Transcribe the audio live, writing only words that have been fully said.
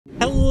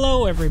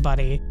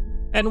everybody,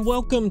 and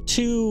welcome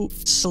to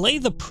Slay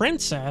the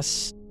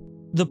Princess,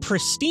 the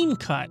Pristine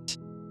cut.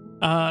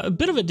 A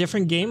bit of a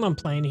different game I'm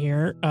playing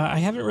here. I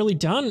haven't really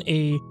done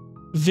a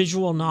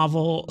visual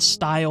novel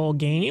style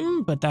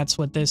game, but that's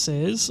what this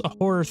is. A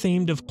horror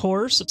themed, of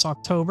course. It's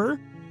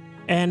October.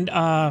 And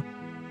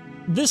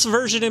this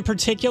version in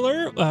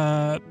particular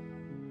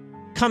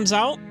comes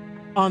out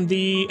on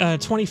the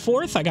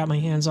 24th. I got my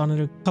hands on it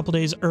a couple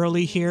days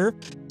early here.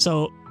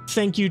 So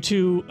thank you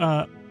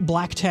to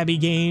Black Tabby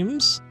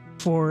Games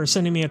for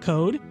sending me a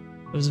code.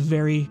 It was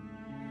very,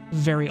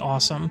 very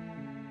awesome.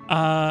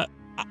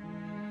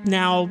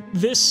 Now,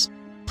 this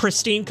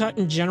Pristine cut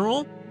in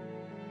general,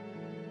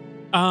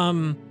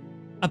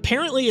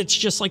 apparently it's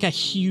just like a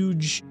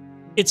huge,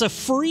 it's a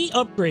free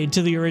upgrade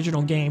to the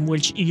original game,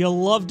 which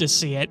you'll love to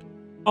see it.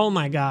 Oh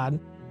my god.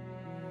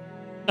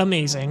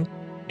 Amazing.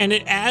 And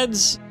it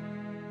adds,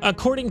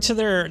 according to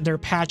their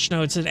patch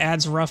notes, it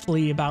adds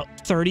roughly about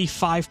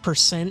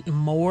 35%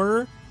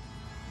 more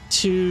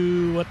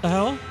to, what the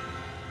hell?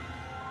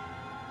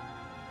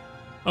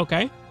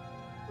 Okay.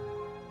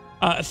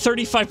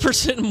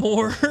 35%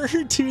 more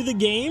to the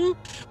game,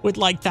 with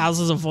like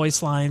thousands of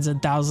voice lines and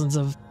thousands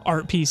of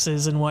art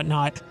pieces and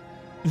whatnot.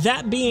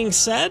 That being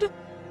said,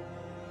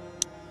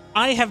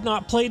 I have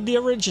not played the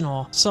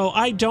original, so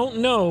I don't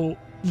know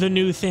the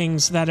new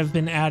things that have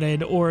been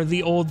added or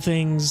the old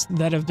things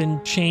that have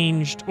been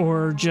changed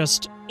or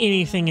just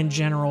anything in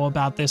general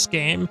about this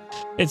game.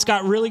 It's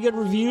got really good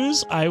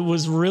reviews. I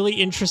was really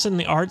interested in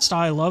the art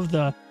style. I love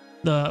the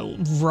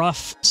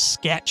rough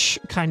sketch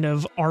kind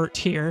of art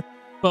here.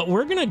 But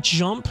we're gonna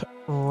jump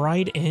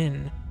right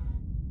in.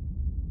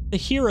 The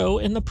Hero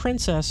and the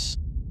Princess,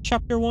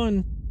 Chapter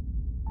 1.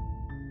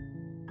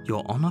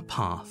 You're on a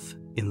path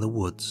in the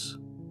woods,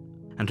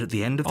 and at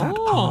the end of that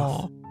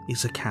path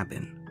is a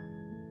cabin.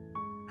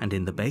 And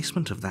in the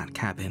basement of that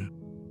cabin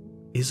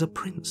is a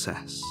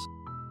princess.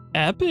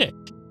 Epic.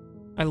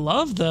 I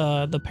love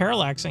the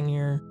parallaxing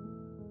here.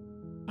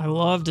 I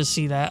love to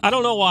see that. I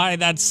don't know why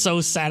that's so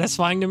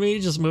satisfying to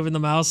me, just moving the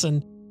mouse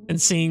and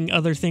seeing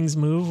other things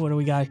move. What do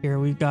we got here?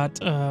 We've got,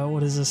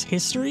 what is this?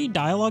 History?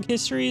 Dialogue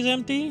history is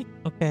empty?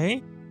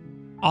 Okay.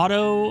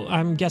 Auto,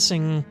 I'm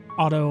guessing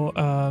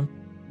auto,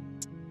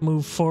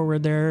 move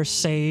forward there,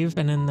 save,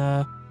 and then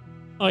the,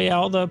 oh yeah,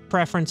 all the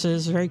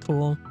preferences. Very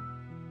cool.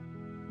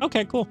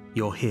 Okay, cool.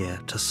 You're here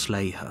to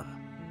slay her.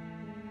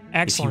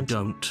 Excellent. If you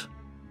don't,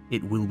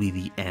 it will be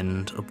the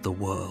end of the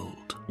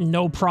world.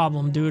 No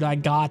problem, dude. I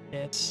got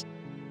this.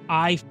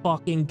 I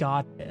fucking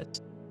got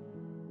this.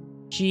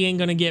 She ain't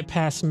gonna get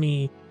past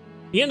me.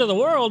 The end of the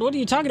world? What are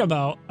you talking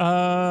about?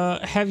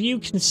 Have you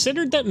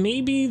considered that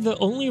maybe the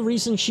only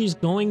reason she's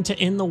going to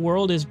end the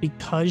world is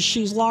because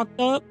she's locked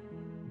up?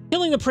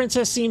 Killing the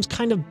princess seems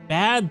kind of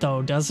bad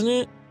though, doesn't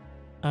it?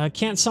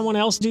 Can't someone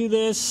else do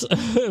this?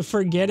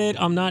 Forget it,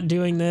 I'm not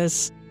doing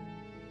this.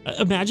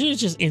 Imagine it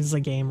just ends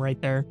the game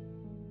right there.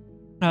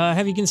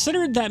 Have you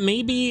considered that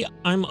maybe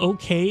I'm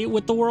okay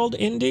with the world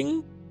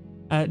ending?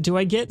 Do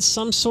I get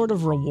some sort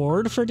of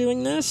reward for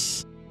doing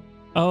this?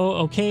 Oh,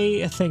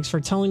 okay, thanks for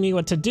telling me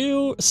what to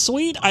do.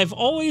 Sweet, I've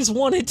always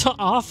wanted to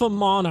off a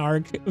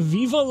monarch.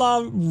 Viva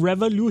la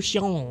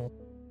revolution.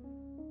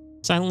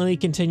 Silently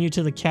continue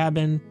to the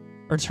cabin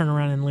or turn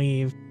around and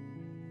leave.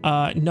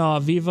 No,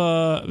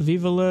 viva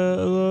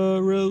la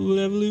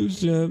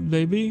revolution,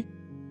 baby.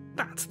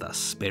 That's the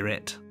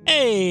spirit.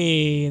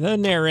 Hey, the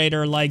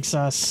narrator likes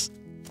us.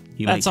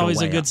 That's always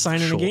a good sign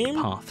in a game.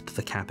 Path to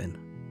the cabin.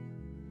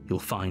 You'll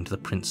find the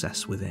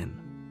princess within.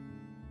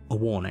 A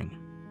warning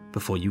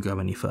before you go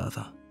any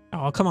further.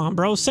 Oh, come on,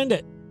 bro, send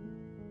it.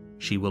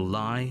 She will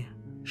lie,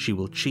 she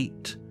will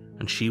cheat,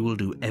 and she will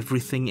do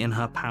everything in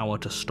her power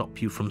to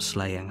stop you from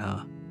slaying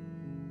her.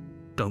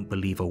 Don't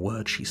believe a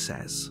word she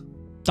says.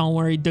 Don't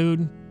worry,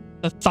 dude.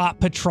 The THOT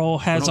patrol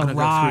has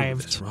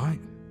arrived. This, right?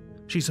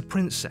 She's a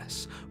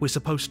princess. We're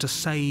supposed to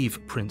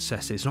save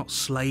princesses, not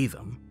slay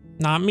them.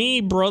 Not me,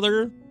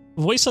 brother.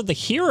 Voice of the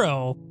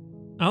hero.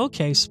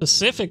 Okay,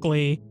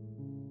 specifically,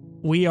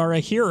 we are a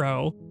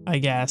hero, I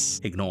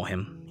guess. Ignore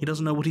him. He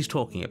doesn't know what he's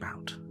talking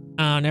about.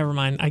 Oh, never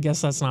mind. I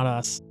guess that's not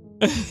us.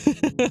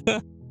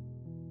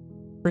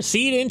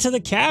 Proceed into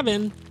the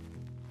cabin.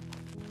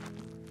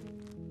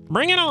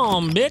 Bring it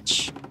on,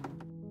 bitch.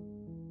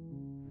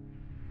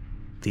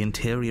 The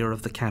interior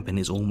of the cabin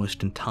is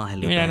almost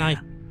entirely bare.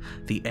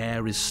 The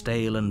air is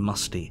stale and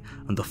musty,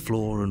 and the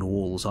floor and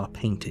walls are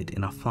painted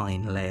in a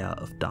fine layer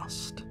of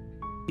dust.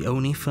 The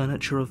only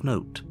furniture of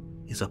note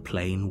is a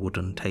plain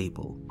wooden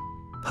table.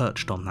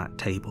 Perched on that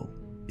table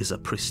is a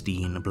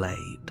pristine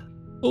blade.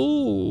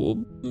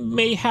 Oh,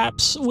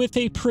 mayhaps with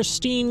a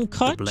pristine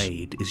cut? The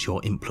blade is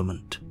your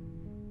implement.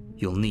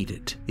 You'll need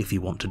it if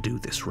you want to do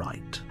this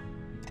right.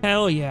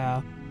 Hell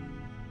yeah.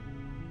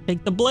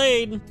 Take the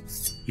blade.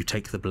 You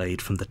take the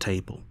blade from the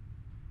table.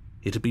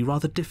 It'd be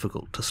rather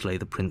difficult to slay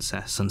the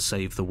princess and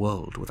save the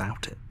world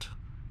without it.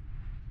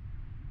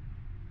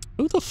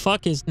 Who the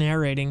fuck is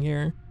narrating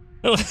here?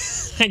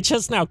 I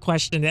just now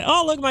questioned it.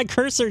 Oh, look, my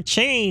cursor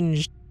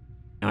changed.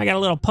 Now I got a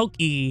little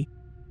pokey.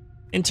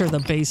 Enter the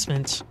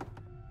basement.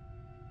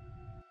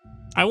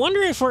 I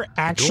wonder if we're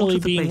actually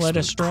being led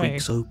The astray.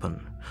 creaks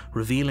open,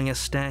 revealing a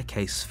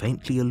staircase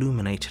faintly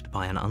illuminated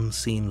by an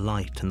unseen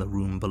light in the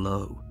room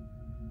below.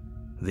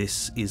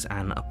 This is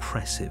an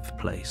oppressive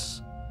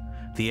place.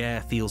 The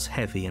air feels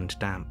heavy and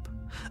damp,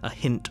 a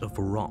hint of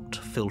rot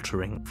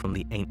filtering from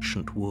the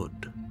ancient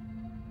wood.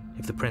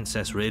 If the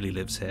princess really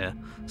lives here,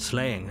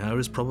 slaying her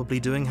is probably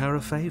doing her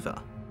a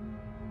favor.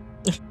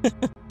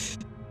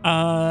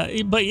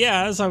 But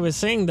yeah, as I was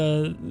saying,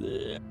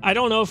 I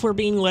don't know if we're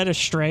being led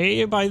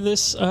astray by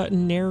this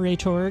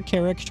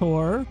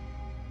character,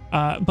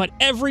 but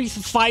every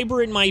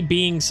fiber in my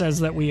being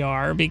says that we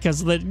are,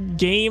 because the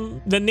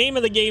name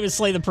of the game is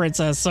Slay the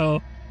Princess,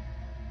 so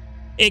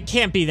it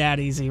can't be that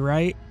easy,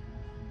 right?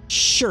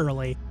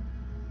 Surely.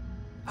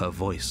 Her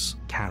voice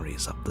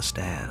carries up the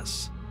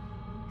stairs.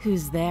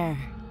 Who's there?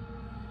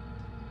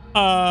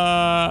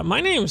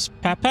 My name's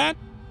PatPat.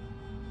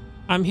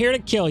 I'm here to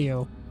kill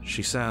you.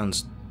 She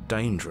sounds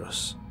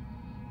dangerous.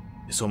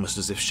 It's almost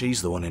as if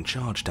she's the one in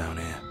charge down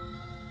here.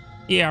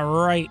 Yeah,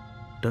 right.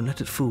 Don't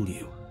let it fool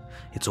you.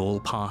 It's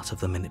all part of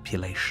the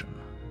manipulation.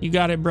 You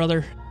got it,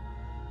 brother.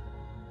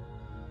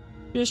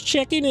 Just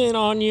checking in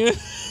on you.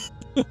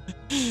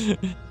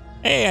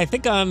 Hey, I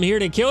think I'm here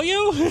to kill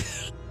you.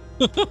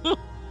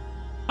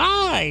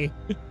 Hi.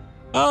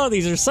 Oh,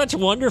 these are such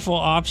wonderful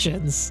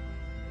options.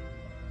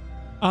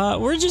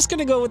 We're just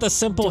gonna go with a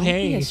simple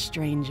hey. Don't be a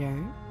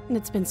stranger. And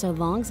it's been so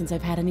long since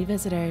I've had any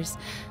visitors.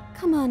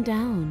 Come on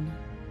down.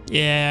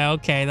 Yeah,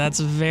 okay,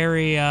 that's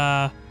very,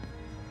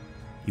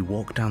 You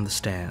walk down the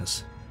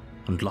stairs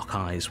and lock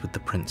eyes with the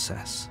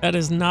princess. That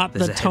is not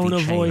the tone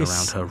of voice. There's a heavy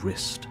chain around her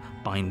wrist,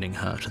 binding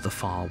her to the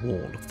far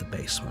wall of the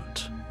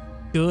basement.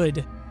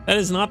 Good. That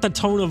is not the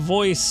tone of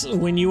voice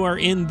when you are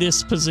in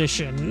this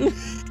position.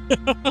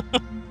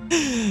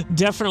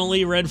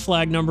 Definitely red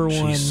flag number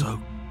one. She's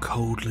so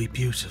coldly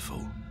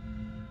beautiful.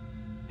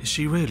 Is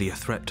she really a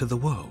threat to the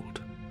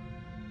world?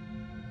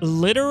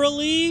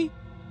 Literally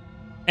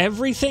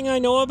everything I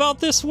know about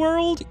this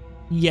world?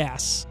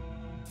 Yes.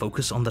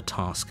 Focus on the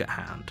task at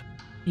hand.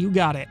 You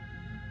got it.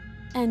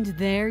 And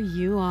there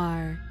you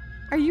are.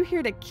 Are you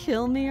here to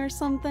kill me or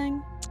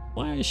something?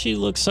 Why does she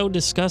look so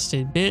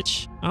disgusted,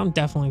 bitch? I'm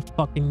definitely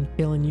fucking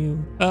killing you.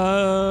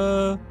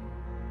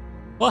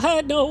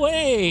 What? No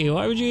way.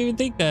 Why would you even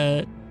think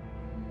that?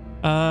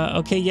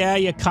 Okay, yeah,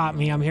 you caught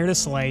me. I'm here to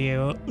slay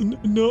you.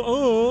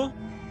 No,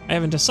 I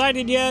haven't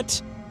decided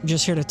yet. I'm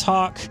just here to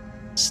talk.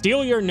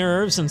 Steal your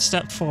nerves and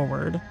step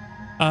forward.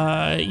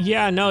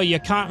 Yeah, no, you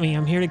caught me.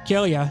 I'm here to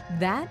kill you.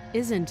 That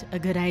isn't a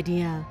good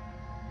idea.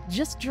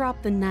 Just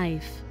drop the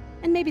knife,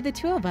 and maybe the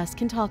two of us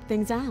can talk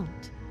things out.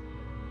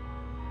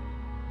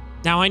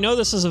 Now, I know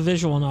this is a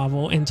visual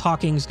novel, and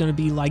talking is going to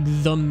be like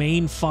the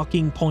main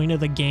fucking point of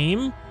the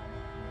game.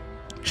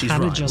 She's I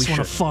right. just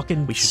want to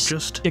fucking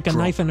stick a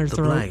knife in her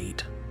throat.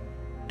 Blade.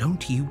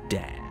 Don't you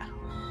dare.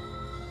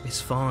 It's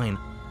fine.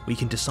 We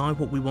can decide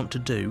what we want to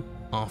do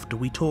after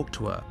we talk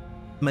to her.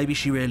 Maybe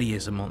she really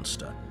is a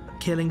monster.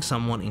 Killing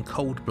someone in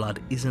cold blood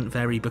isn't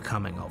very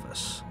becoming of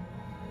us.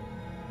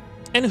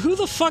 And who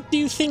the fuck do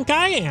you think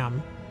I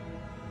am?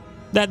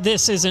 That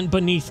this isn't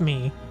beneath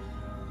me.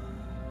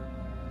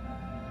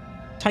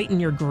 Tighten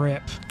your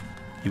grip.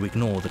 You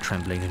ignore the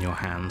trembling in your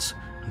hands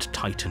and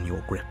tighten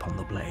your grip on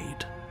the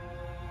blade.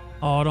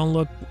 Oh, don't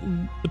look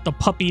with the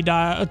puppy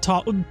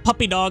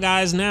dog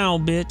eyes now,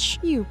 bitch.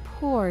 You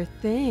poor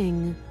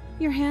thing.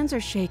 Your hands are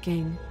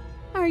shaking.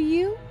 Are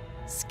you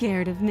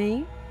scared of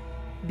me?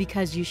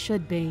 Because you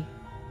should be.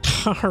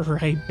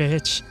 Alright,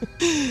 bitch.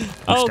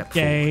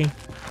 Okay.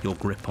 Your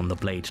grip on the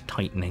blade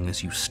tightening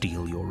as you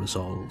steel your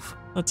resolve.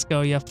 Let's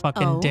go, you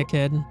fucking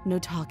dickhead. No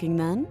talking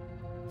then?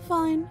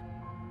 Fine.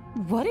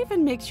 What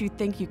even makes you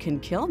think you can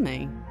kill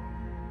me?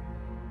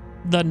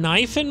 The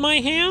knife in my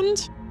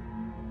hand?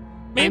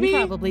 Maybe?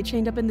 I'm probably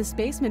chained up in this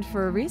basement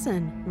for a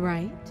reason,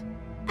 right?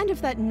 And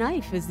if that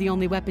knife is the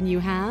only weapon you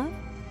have,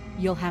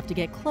 you'll have to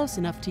get close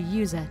enough to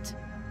use it.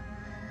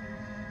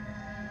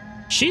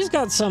 She's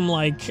got some,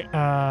 like,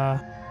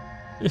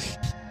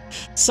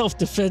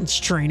 self-defense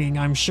training,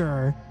 I'm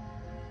sure.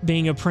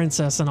 Being a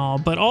princess and all.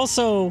 But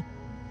also,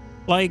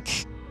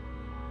 like,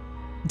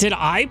 did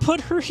I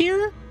put her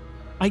here?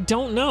 I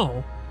don't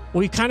know.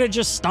 We kind of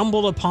just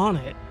stumbled upon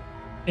it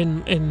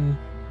in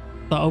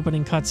the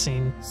opening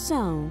cutscene.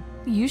 So,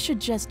 you should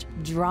just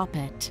drop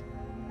it.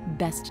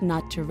 Best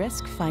not to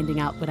risk finding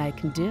out what I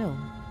can do.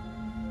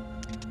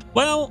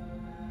 Well,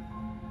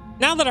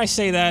 now that I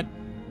say that,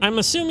 I'm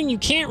assuming you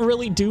can't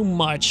really do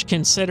much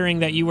considering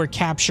that you were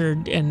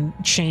captured and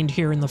chained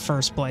here in the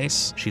first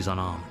place. She's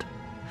unarmed.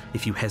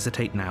 If you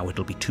hesitate now,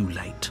 it'll be too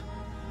late.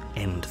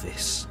 End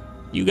this.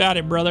 You got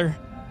it, brother.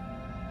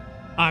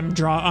 I'm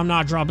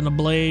not dropping the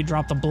blade.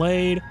 Drop the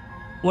blade.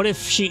 What if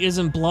she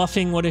isn't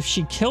bluffing? What if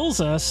she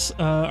kills us?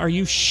 Are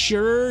you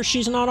sure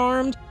she's not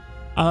armed?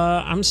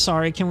 I'm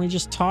sorry. Can we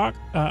just talk?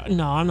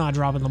 No, I'm not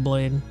dropping the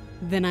blade.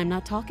 Then I'm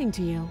not talking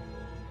to you.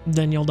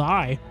 Then you'll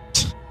die.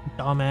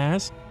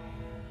 Dumbass.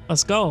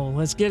 Let's go.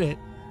 Let's get it.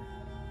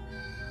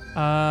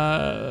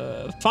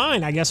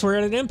 Fine, I guess we're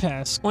at an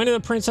impasse. Going to the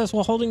princess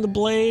while holding the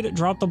blade,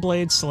 drop the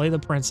blade, slay the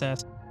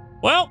princess.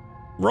 Well,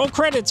 roll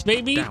credits,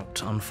 baby.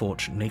 Doubt,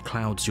 unfortunately,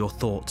 clouds your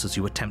thoughts as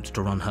you attempt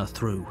to run her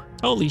through.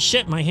 Holy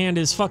shit, my hand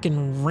is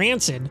fucking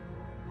rancid.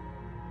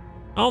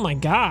 Oh my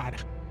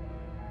god.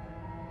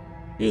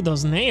 Dude,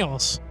 those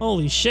nails.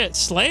 Holy shit,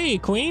 slay,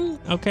 queen.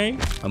 Okay.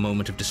 A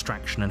moment of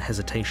distraction and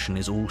hesitation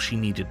is all she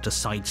needed to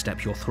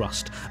sidestep your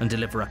thrust and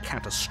deliver a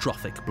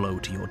catastrophic blow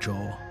to your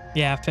jaw.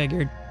 Yeah,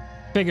 figured.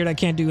 Figured I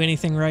can't do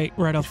anything right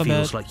off the bat. It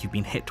feels like you've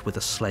been hit with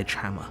a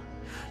sledgehammer.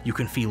 You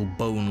can feel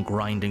bone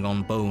grinding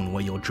on bone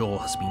where your jaw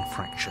has been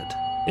fractured.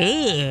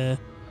 Ugh.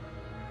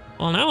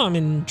 Well, now I'm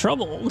in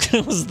trouble,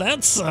 because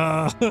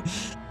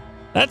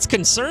that's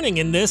concerning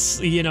in this,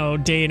 you know,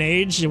 day and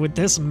age with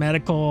this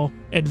medical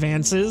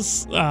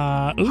advances.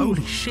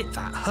 Holy shit,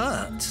 that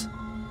hurts.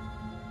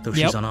 Though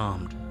she's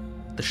unarmed,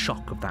 the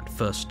shock of that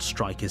first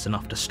strike is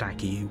enough to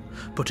stagger you,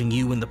 putting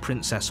you and the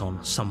princess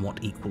on somewhat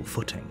equal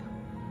footing.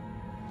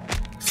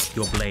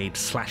 Your blade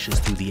slashes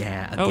through the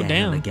air again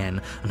and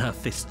again, and her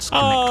fists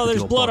connect with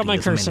your body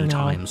as many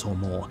times or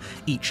more,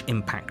 each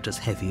impact as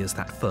heavy as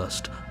that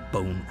first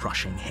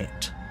bone-crushing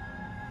hit.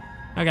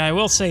 Okay, I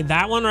will say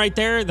that one right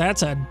there,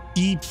 that's a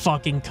deep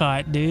fucking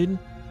cut, dude.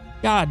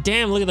 God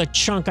damn, look at the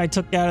chunk I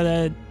took out of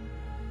that.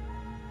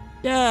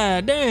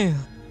 God damn.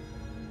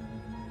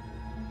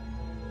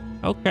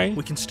 Okay.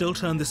 We can still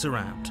turn this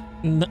around.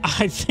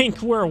 I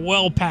think we're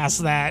well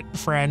past that,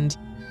 friend.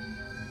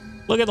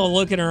 Look at the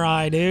look in her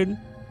eye, dude.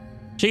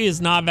 She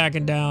is not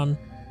backing down.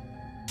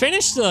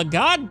 Finish the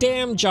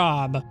goddamn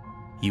job.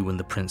 You and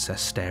the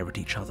princess stare at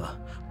each other,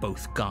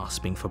 both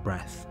gasping for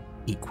breath,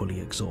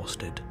 equally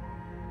exhausted.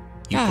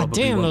 You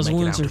probably won't make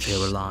it out of here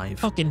alive,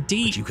 fucking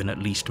deep. but you can at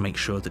least make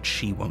sure that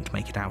she won't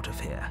make it out of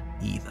here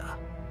either.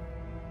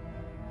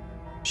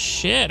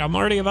 Shit, I'm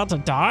already about to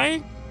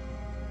die?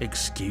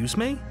 Excuse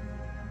me?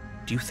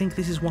 Do you think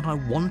this is what I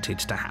wanted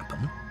to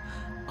happen?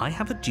 I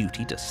have a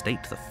duty to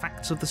state the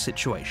facts of the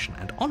situation,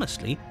 and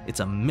honestly, it's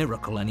a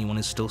miracle anyone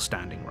is still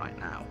standing right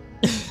now.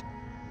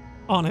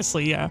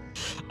 Honestly, yeah.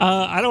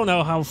 I don't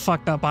know how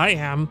fucked up I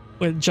am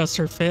with just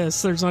her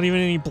fists. There's not even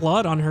any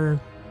blood on her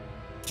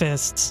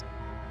fists.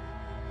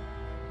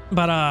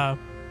 But,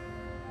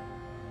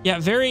 yeah,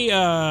 very,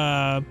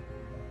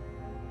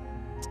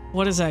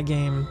 what is that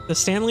game? The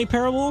Stanley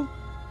Parable?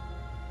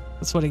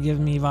 That's what it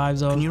gives me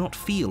vibes of. Can you not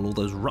feel all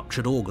those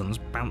ruptured organs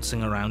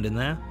bouncing around in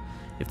there?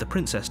 If the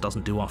princess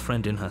doesn't do our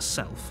friend in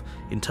herself,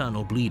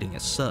 internal bleeding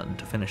is certain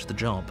to finish the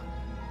job.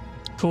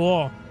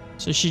 Cool.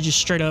 So she just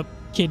straight up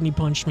kidney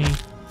punched me.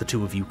 The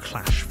two of you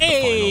clash for the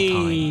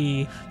final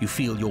time. You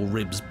feel your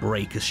ribs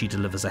break as she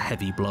delivers a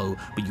heavy blow,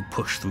 but you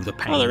push through the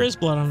pain. Oh, there is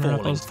blood on her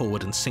falling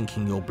forward and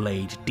sinking your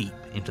blade deep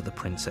into the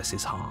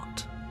princess's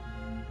heart.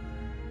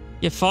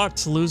 You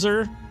fucked,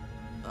 loser.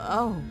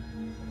 Oh.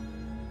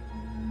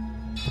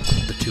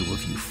 The two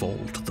of you fall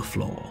to the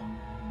floor.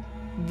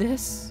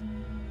 This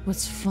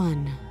was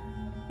fun.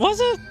 Was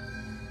it?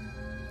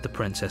 The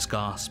princess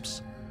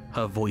gasps,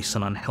 her voice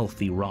an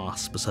unhealthy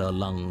rasp as her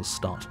lungs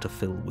start to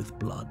fill with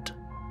blood.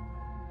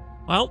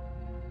 Well,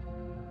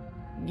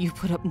 you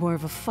put up more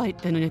of a fight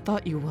than I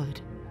thought you would.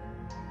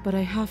 But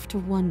I have to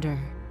wonder,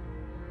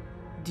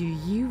 do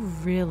you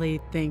really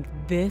think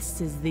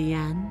this is the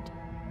end?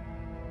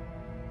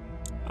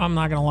 I'm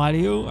not gonna lie to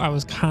you, I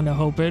was kind of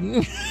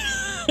hoping.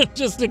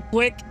 just a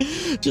quick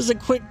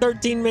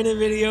 13-minute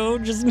video,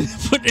 just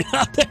put it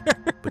out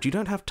there. But you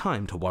don't have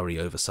time to worry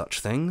over such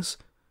things.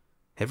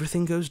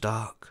 Everything goes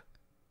dark,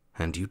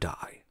 and you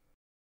die.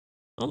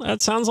 Well,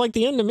 that sounds like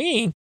the end to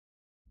me.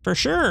 For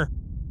sure.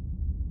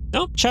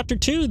 Nope, Chapter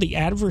 2, The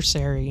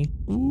Adversary.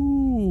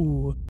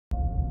 Ooh.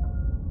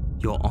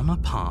 You're on a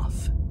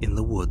path in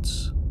the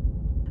woods,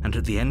 and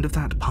at the end of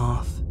that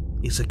path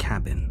is a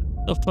cabin.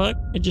 The fuck?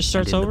 It just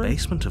starts over? In the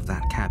basement of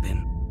that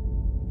cabin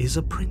is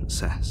a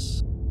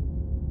princess.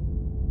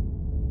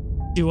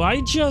 Do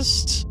I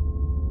just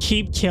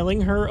keep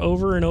killing her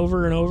over and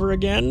over and over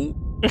again?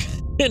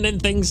 And then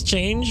things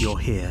change? You're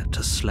here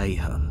to slay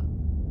her.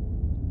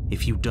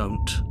 If you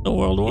don't, the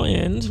world will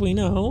end, we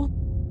know.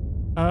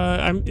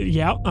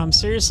 I'm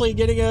seriously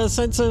getting a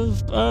sense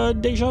of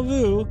deja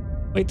vu.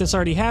 Wait, this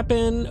already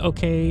happened?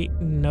 Okay,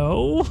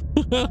 no.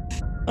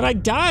 But I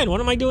died. What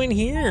am I doing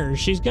here?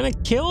 She's gonna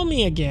kill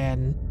me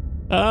again.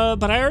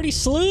 But I already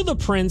slew the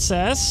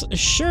princess.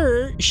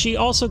 Sure, she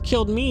also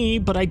killed me,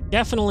 but I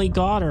definitely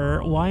got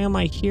her. Why am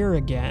I here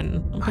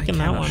again? I'm picking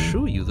that one. I can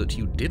assure you that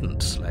you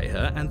didn't slay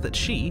her and that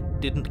she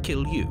didn't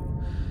kill you.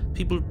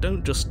 People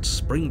don't just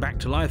spring back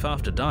to life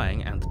after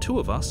dying, and the two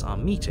of us are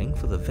meeting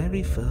for the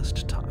very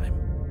first time.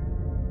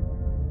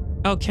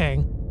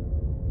 Okay.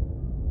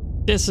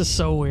 This is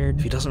so weird.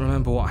 If he doesn't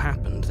remember what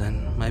happened,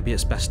 then maybe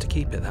it's best to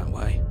keep it that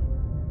way.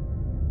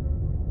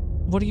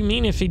 What do you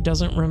mean if he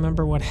doesn't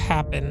remember what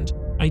happened?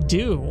 I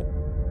do.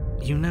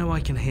 You know I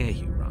can hear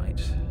you, right?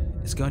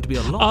 It's going to be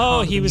a lot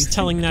harder he was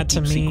telling that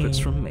to me. Secrets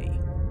from me.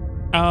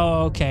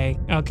 Oh, okay.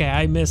 Okay,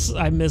 I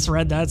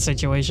misread that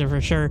situation for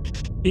sure.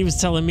 He was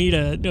telling me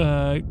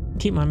to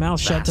keep my mouth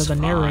shut to the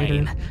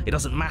narrator. Fine. It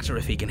doesn't matter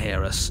if he can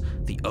hear us.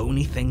 The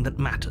only thing that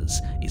matters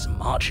is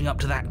marching up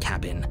to that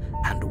cabin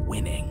and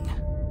winning.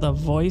 The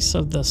voice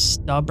of the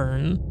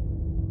stubborn.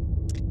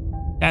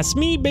 That's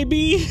me,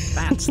 baby.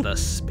 That's the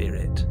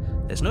spirit.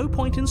 There's no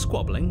point in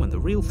squabbling when the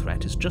real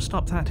threat is just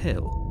up that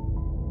hill.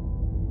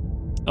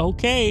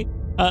 Okay.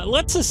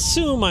 Let's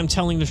assume I'm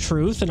telling the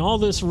truth and all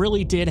this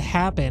really did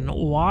happen.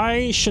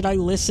 Why should I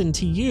listen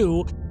to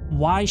you?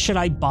 Why should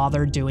I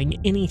bother doing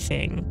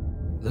anything?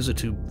 Those are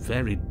two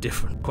very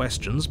different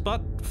questions,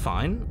 but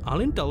fine. I'll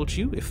indulge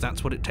you if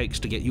that's what it takes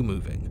to get you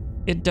moving.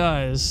 It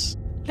does.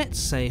 Let's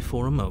say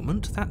for a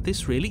moment that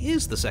this really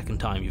is the second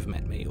time you've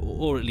met me,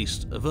 or at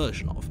least a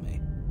version of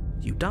me.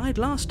 You died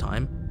last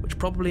time, which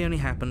probably only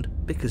happened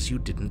because you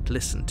didn't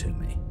listen to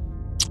me.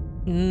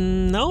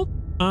 Nope.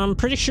 I'm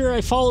pretty sure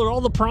I followed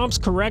all the prompts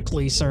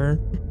correctly, sir.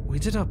 We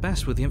did our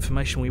best with the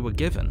information we were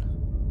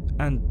given.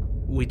 And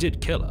we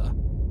did kill her.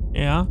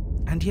 Yeah?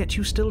 And yet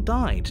you still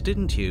died,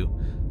 didn't you?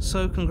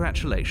 So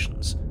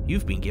congratulations.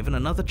 You've been given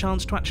another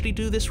chance to actually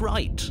do this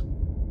right.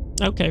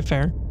 Okay,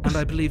 fair. And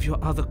I believe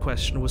your other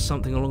question was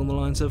something along the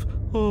lines of,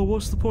 oh,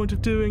 what's the point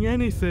of doing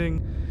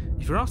anything?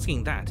 If you're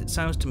asking that, it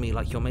sounds to me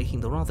like you're making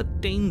the rather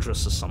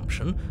dangerous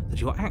assumption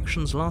that your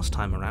actions last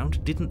time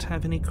around didn't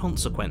have any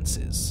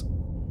consequences.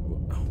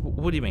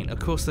 What do you mean? Of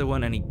course there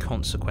weren't any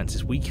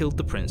consequences. We killed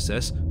the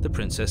princess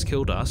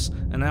killed us,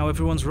 and now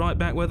everyone's right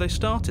back where they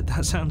started.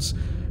 That sounds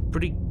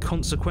pretty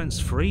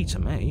consequence-free to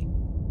me.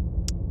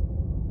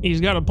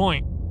 He's got a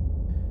point.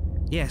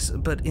 Yes,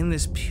 but in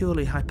this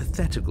purely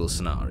hypothetical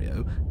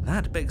scenario,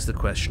 that begs the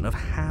question of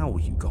how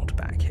you got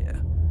back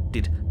here.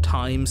 Did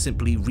time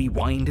simply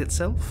rewind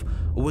itself,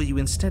 or were you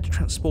instead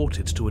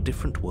transported to a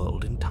different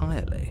world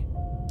entirely?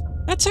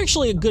 That's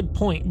actually a good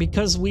point,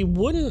 because we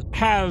wouldn't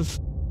have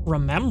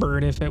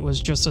remembered if it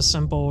was just a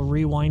simple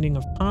rewinding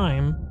of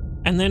time,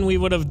 and then we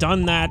would have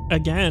done that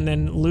again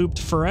and looped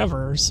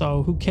forever,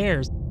 so who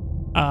cares?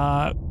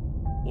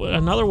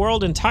 Another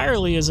world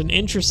entirely is an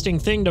interesting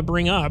thing to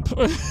bring up.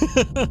 Okay.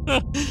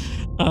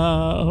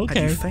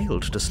 Had you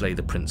failed to slay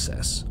the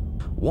princess,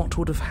 what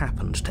would have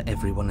happened to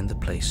everyone in the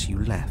place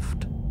you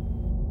left?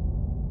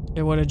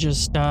 It would have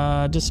just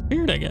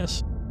disappeared, I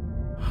guess.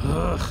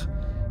 Ugh.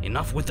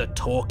 Enough with the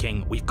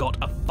talking. We've got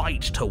a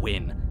fight to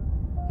win.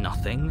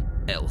 Nothing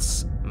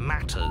else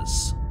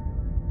matters.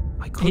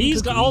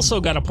 He's also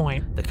got a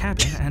point. The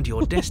cabin and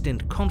your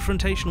destined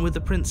confrontation with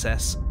the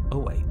princess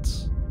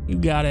awaits. You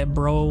got it,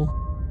 bro.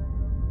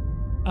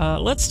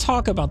 Let's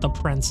talk about the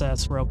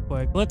princess real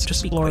quick. Let's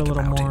just explore a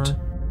little more.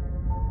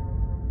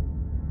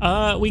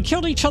 We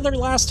killed each other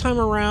last time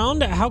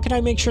around. How can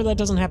I make sure that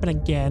doesn't happen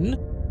again?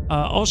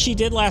 All she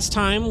did last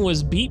time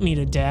was beat me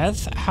to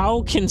death.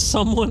 How can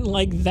someone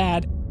like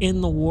that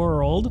in the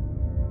world...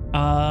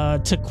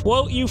 to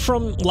quote you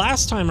from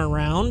last time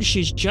around,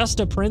 she's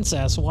just a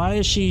princess. Why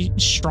is she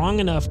strong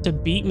enough to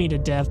beat me to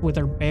death with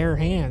her bare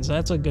hands?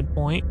 That's a good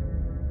point.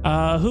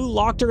 Who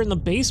locked her in the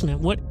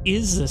basement? What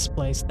is this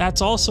place?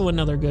 That's also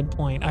another good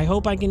point. I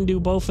hope I can do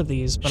both of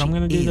these, but I'm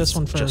going to do this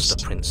one first.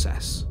 Just a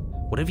princess.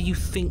 Whatever you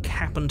think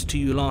happened to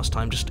you last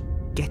time, just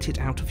get it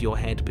out of your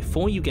head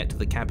before you get to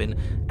the cabin,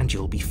 and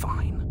you'll be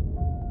fine.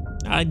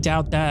 I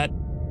doubt that.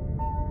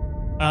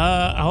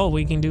 Oh,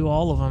 we can do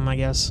all of them, I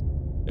guess.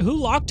 Who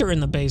locked her in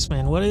the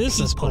basement? What is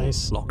this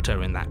place? Locked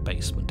her in that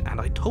basement, and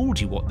I told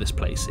you what this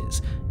place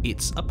is.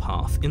 It's a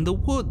path in the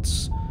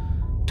woods.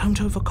 Don't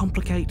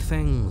overcomplicate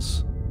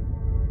things.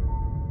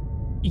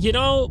 You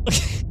know,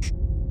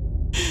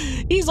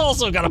 he's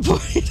also got a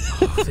point.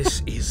 Oh,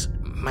 this is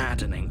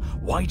maddening.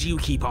 Why do you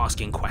keep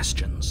asking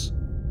questions?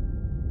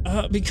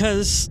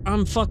 Because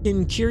I'm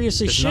fucking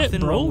curious as shit, bro. There's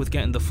nothing wrong with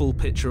getting the full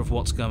picture of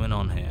what's going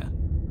on here.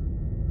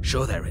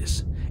 Sure there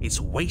is. It's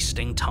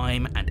wasting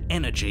time and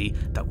energy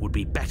that would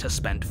be better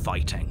spent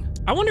fighting.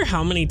 I wonder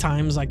how many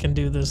times I can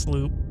do this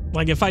loop.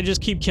 Like, if I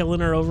just keep killing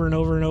her over and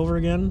over and over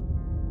again.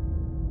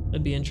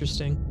 That'd be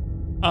interesting.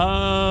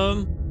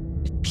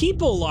 If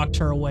people locked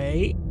her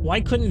away,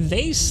 why couldn't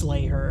they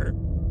slay her?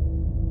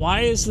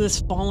 Why is this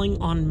falling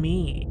on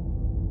me?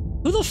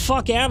 Who the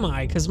fuck am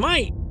I? Because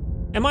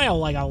am I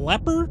like a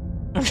leper?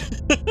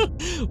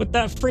 With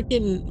that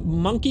freaking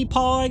monkey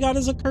paw I got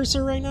as a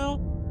cursor right now?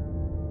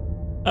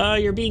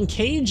 You're being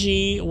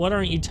cagey. What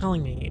aren't you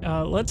telling me?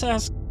 Let's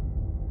ask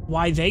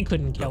why they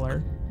couldn't kill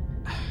her.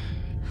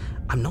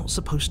 I'm not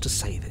supposed to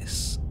say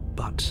this,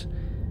 but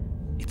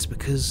it's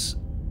because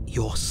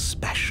you're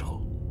special.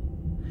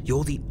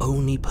 You're the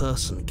only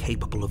person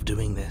capable of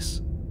doing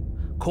this.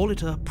 Call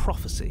it a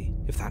prophecy,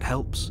 if that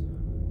helps,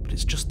 but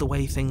it's just the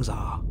way things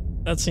are.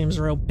 That seems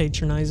real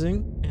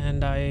patronizing,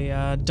 and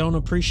I don't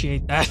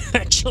appreciate that,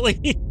 actually.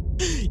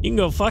 You can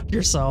go fuck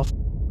yourself.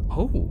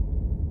 Oh.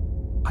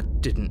 I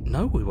didn't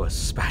know we were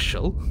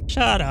special.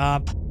 Shut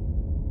up.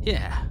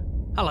 Yeah,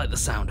 I like the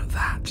sound of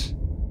that.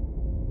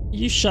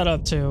 You shut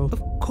up too.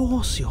 Of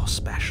course you're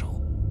special.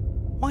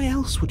 Why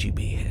else would you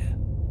be here?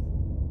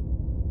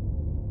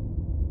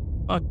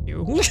 Fuck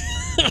you.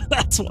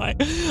 That's why.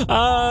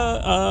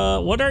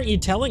 What aren't you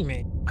telling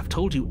me? I've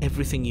told you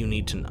everything you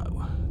need to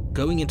know.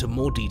 Going into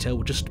more detail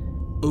would just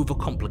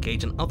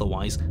overcomplicate an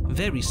otherwise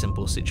very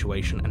simple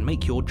situation and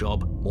make your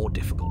job more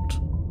difficult.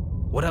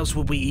 What else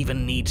would we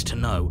even need to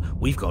know?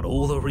 We've got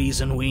all the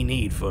reason we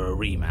need for a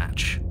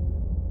rematch.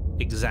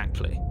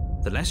 Exactly.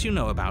 The less you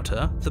know about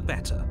her, the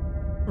better.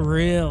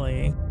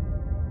 Really?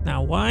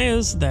 Now, why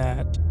is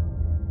that?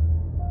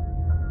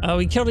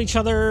 We killed each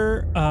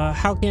other.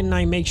 How can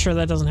I make sure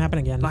that doesn't happen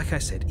again? Like I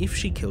said, if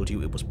she killed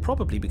you, it was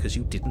probably because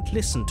you didn't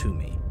listen to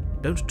me.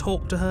 Don't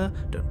talk to her,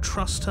 don't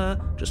trust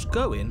her, just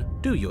go in,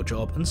 do your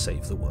job, and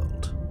save the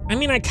world. I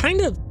mean, I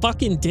kind of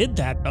fucking did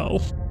that, though.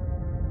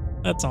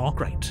 That's all.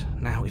 Great.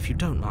 Now, if you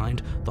don't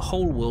mind, the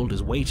whole world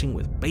is waiting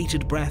with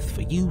bated breath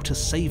for you to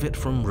save it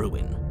from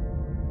ruin.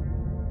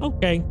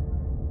 Okay,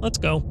 let's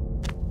go.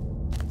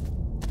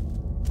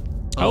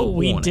 Oh,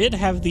 we did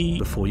have the...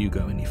 Before you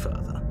go any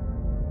further.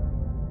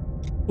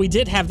 We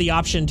did have the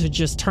option to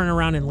just turn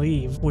around and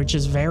leave, which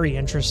is very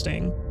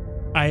interesting.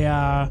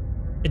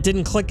 It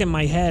didn't click in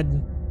my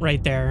head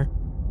right there.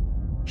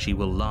 She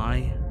will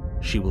lie,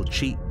 she will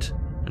cheat,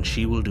 and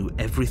she will do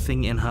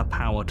everything in her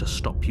power to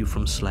stop you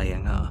from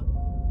slaying her.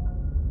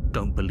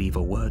 Don't believe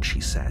a word she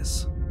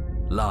says.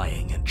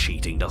 Lying and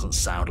cheating doesn't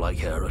sound like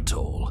her at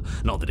all.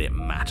 Not that it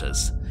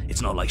matters.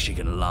 It's not like she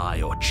can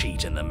lie or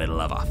cheat in the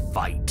middle of a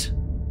fight.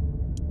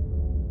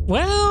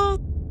 Well,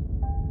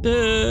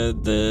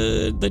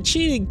 the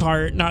cheating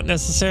part, not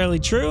necessarily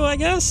true, I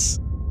guess.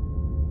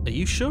 Are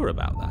you sure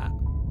about that?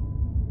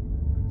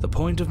 The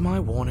point of my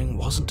warning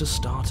wasn't to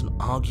start an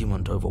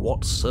argument over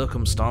what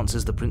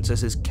circumstances the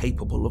princess is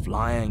capable of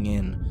lying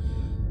in.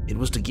 It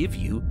was to give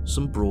you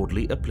some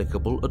broadly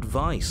applicable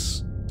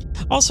advice.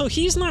 Also,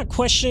 he's not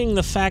questioning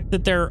the fact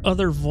that there are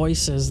other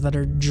voices that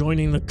are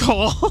joining the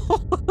call.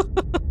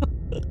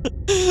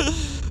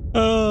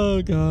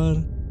 Oh,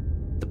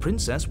 God. The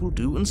princess will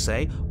do and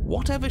say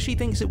whatever she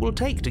thinks it will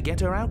take to get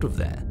her out of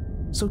there.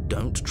 So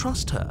don't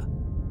trust her.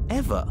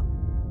 Ever.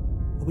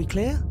 Are we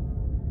clear?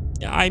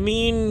 I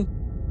mean,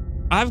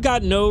 I've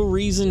got no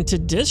reason to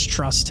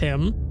distrust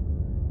him.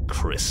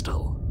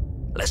 Crystal,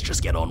 let's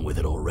just get on with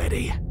it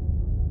already.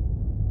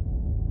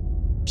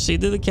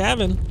 Proceed to the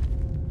cabin.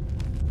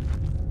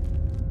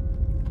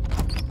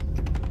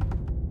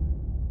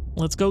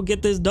 Let's go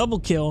get this double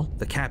kill.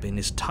 The cabin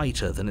is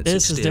tighter than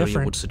its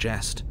exterior would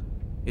suggest.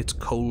 Its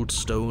cold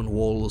stone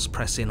walls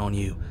press in on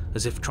you,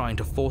 as if trying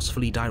to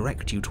forcefully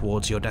direct you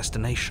towards your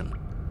destination.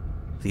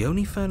 The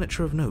only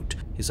furniture of note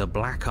is a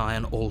black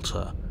iron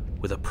altar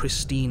with a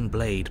pristine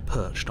blade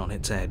perched on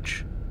its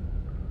edge.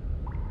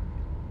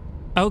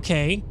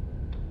 Okay,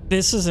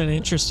 this is an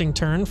interesting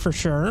turn for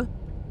sure.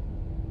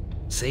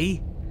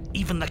 See?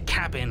 Even the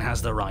cabin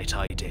has the right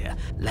idea.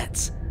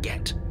 Let's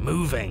get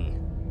moving.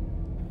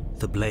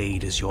 The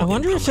blade is your I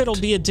wonder implement. if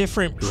it'll be a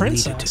different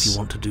princess. You'll need it if you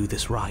want to do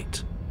this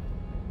right.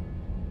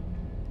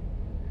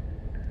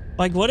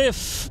 Like, what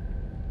if...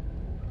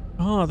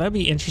 Oh, that'd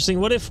be interesting.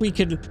 What if we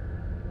could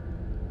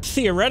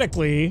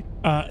theoretically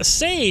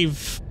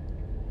save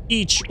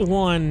each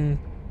one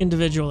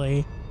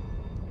individually,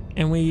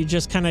 and we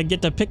just kind of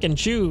get to pick and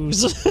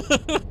choose?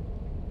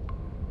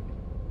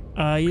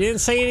 You didn't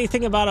say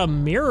anything about a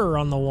mirror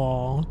on the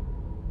wall.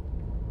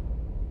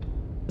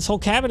 This whole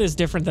cabin is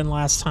different than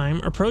last time.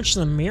 Approach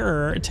the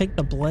mirror, take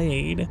the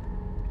blade.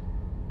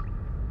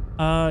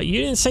 You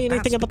didn't say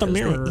anything about the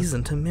mirror. There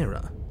isn't a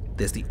mirror.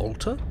 There's the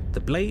altar, the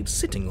blade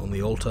sitting on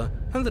the altar,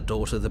 and the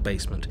door to the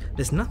basement.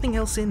 There's nothing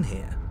else in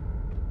here.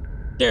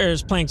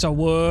 There's planks of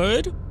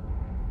wood.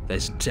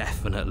 There's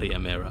definitely a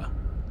mirror.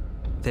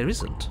 There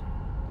isn't.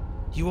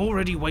 You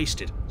already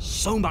wasted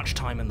so much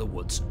time in the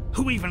woods.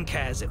 Who even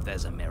cares if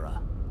there's a mirror?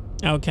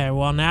 Okay,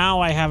 well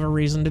now I have a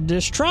reason to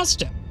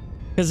distrust him.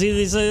 Because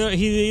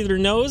he either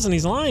knows and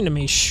he's lying to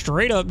me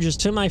straight up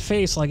just to my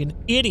face like an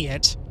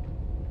idiot,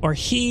 or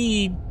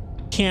he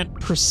can't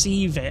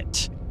perceive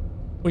it.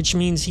 Which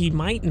means he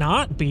might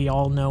not be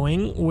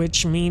all-knowing,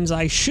 which means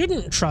I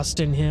shouldn't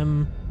trust in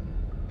him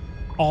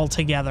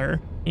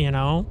altogether, you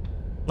know?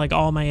 Like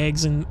all my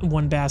eggs in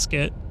one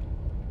basket.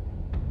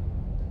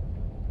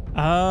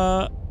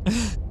 I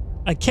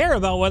care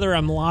about whether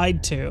I'm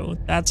lied to.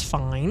 That's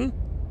fine.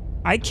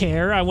 I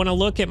care. I want to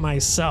look at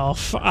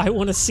myself. I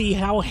want to see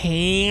how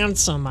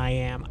handsome I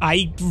am.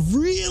 I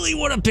really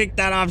want to pick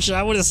that option.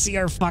 I want to see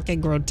our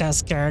fucking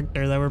grotesque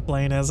character that we're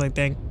playing as, I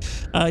think.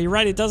 You're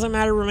right. It doesn't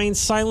matter. Remain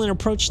silent.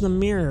 Approach the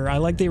mirror. I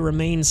like they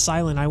remain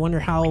silent. I wonder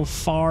how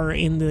far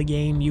in the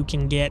game you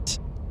can get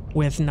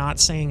with not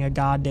saying a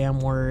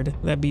goddamn word.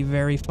 That'd be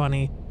very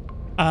funny.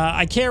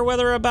 I care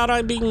whether about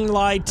I'm being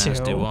lied to. As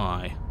do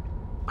I.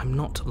 I'm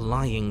not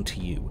lying to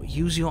you.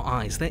 Use your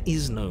eyes. There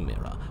is no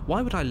mirror.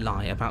 Why would I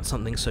lie about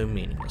something so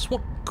meaningless?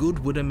 What good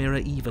would a mirror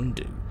even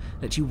do?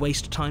 Let you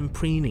waste time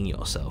preening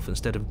yourself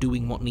instead of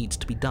doing what needs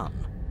to be done.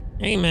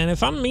 Hey man,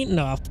 if I'm meeting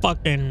a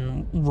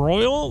fucking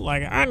royal,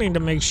 like, I need to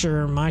make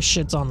sure my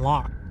shit's on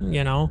lock,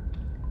 you know?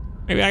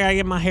 Maybe I gotta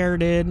get my hair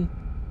did.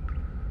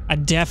 I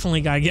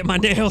definitely gotta get my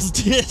nails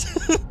did.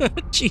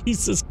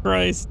 Jesus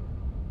Christ.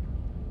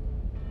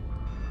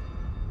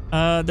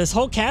 This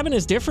whole cabin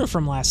is different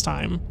from last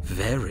time.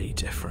 Very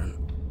different.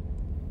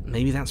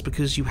 maybe that's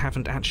because you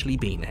haven't actually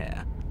been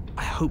here.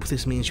 I hope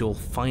this means you'll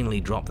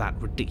finally drop that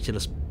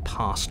ridiculous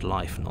past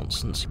life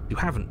nonsense. You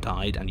haven't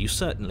died, and you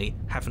certainly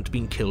haven't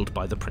been killed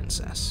by the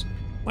princess.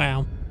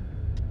 Wow.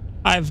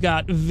 I've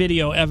got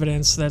video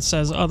evidence that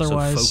says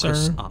otherwise, so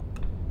focus sir. up.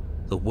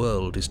 The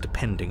world is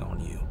depending on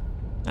you.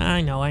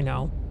 I know, I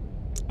know.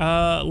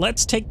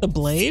 Let's take the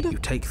blade. You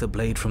take the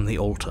blade from the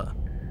altar.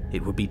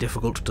 It would be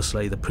difficult to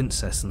slay the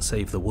princess and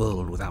save the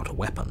world without a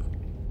weapon.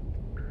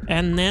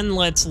 And then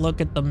let's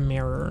look at the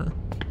mirror.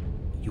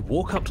 You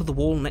walk up to the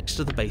wall next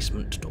to the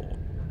basement door.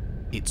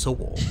 It's a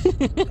wall.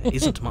 There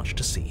isn't much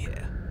to see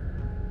here.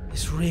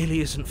 This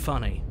really isn't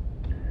funny.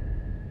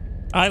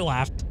 I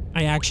laughed.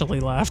 I actually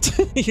laughed.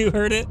 You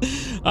heard it?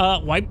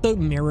 Wipe the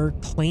mirror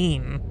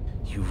clean.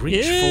 You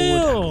reach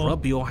forward and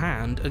rub your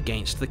hand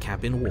against the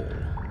cabin wall.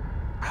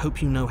 I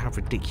hope you know how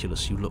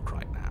ridiculous you look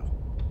right now.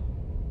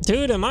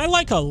 Dude, am I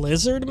like a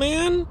lizard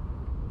man?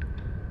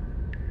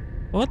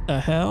 What the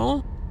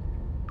hell?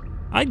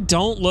 I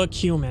don't look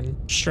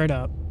human, straight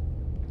up.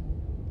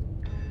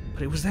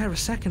 But it was there a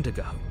second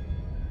ago.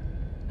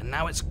 And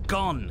now it's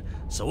gone,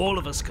 so all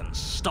of us can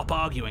stop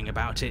arguing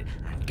about it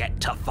and get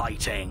to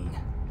fighting.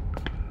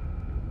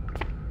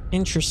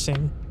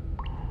 Interesting.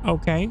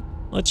 Okay,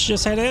 let's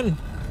just head in.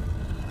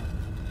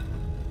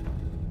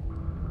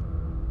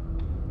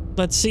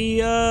 Let's see,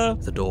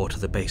 The door to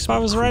the basement if I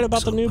was right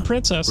about the new open,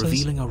 princesses.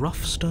 revealing a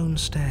rough stone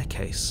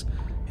staircase,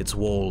 its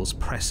walls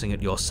pressing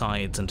at your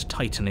sides and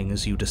tightening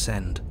as you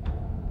descend.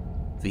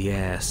 The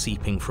air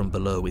seeping from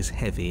below is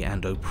heavy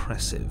and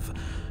oppressive,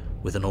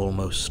 with an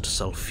almost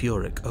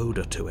sulfuric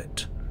odor to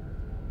it.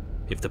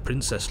 If the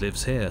princess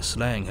lives here,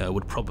 slaying her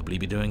would probably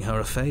be doing her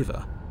a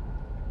favor.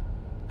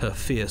 Her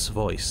fierce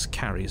voice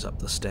carries up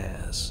the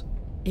stairs.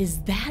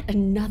 Is that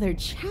another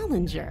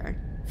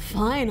challenger?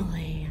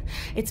 Finally.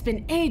 It's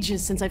been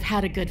ages since I've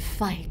had a good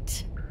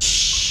fight.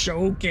 Shh,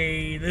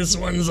 okay, this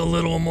one's a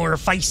little more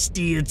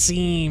feisty, it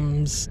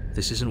seems.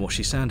 This isn't what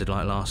she sounded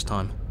like last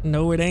time.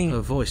 No, it ain't.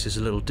 Her voice is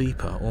a little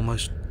deeper,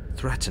 almost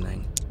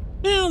threatening.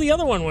 Well, the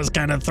other one was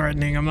kind of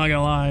threatening, I'm not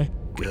gonna lie.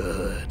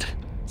 Good.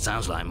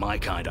 Sounds like my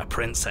kind of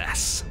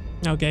princess.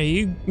 Okay,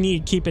 you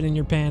need to keep it in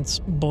your pants,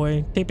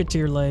 boy. Tape it to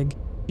your leg.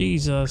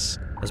 Jesus.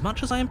 As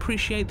much as I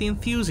appreciate the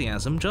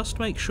enthusiasm, just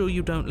make sure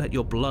you don't let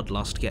your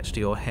bloodlust get to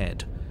your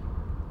head.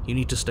 You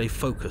need to stay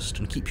focused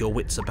and keep your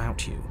wits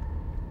about you.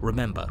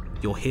 Remember,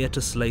 you're here to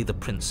slay the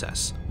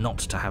princess, not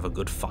to have a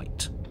good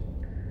fight.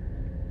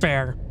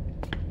 Fair.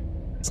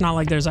 It's not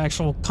like there's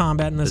actual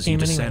combat in this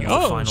game anyway.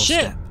 Oh,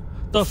 shit!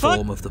 The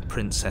form of the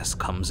princess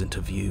comes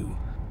into view.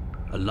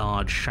 A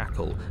large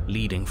shackle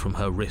leading from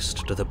her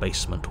wrist to the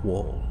basement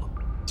wall.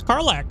 It's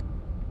Karlach.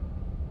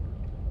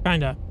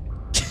 Kinda.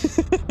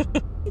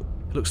 It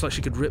looks like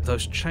she could rip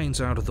those chains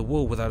out of the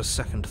wall without a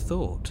second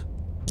thought.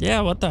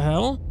 Yeah, what the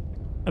hell?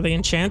 Are they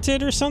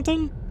enchanted or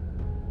something?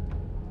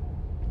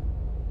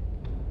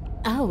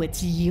 Oh,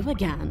 it's you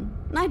again.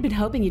 I'd been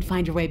hoping you'd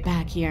find your way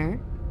back here.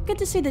 Good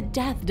to see that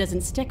death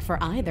doesn't stick for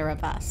either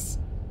of us.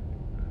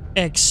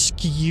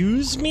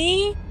 Excuse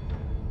me?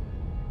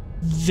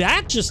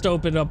 That just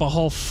opened up a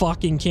whole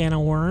fucking can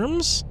of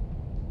worms.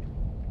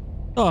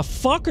 The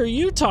fuck are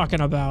you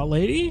talking about,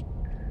 lady?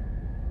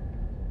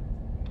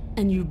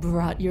 And you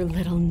brought your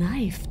little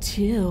knife,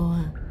 too.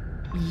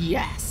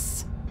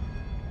 Yes.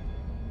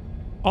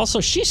 Also,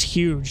 she's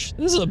huge.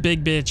 This is a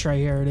big bitch right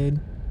here, dude.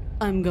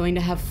 I'm going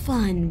to have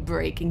fun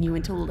breaking you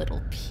into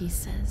little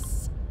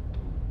pieces.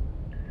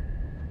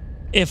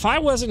 If I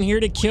wasn't here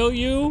to kill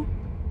you,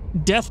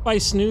 death by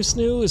snoo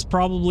snoo is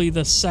probably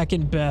the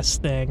second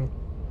best thing.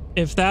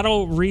 If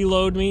that'll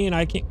reload me and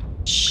I can...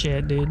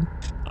 Shit, dude.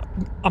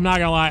 I'm not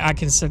gonna lie, I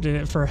considered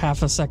it for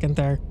half a second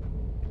there.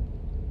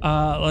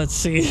 Let's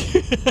see.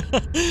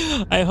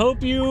 I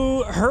hope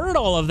you heard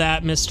all of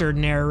that, Mr.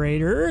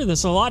 Narrator. This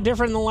is a lot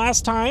different than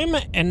last time,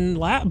 and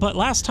but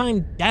last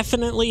time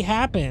definitely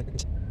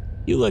happened.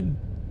 You look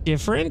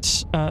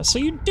different, so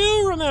you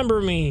do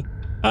remember me.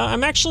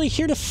 I'm actually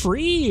here to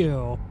free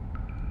you.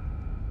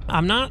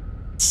 I'm not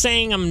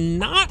saying I'm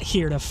not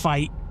here to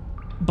fight,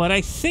 but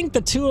I think the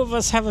two of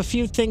us have a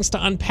few things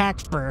to unpack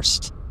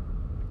first.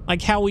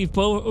 Like how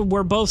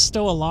we're both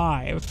still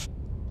alive.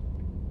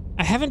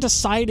 I haven't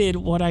decided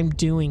what I'm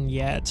doing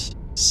yet.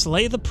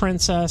 Slay the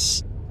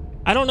princess.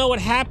 I don't know what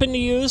happened to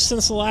you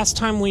since the last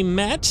time we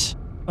met,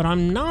 but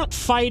I'm not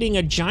fighting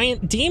a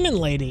giant demon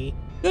lady.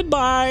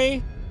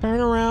 Goodbye. Turn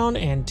around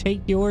and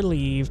take your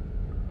leave.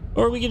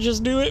 Or we could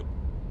just do it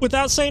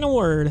without saying a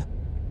word.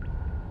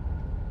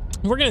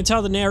 We're gonna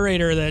tell the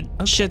narrator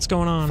that shit's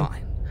going on.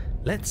 Fine.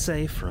 Let's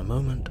say for a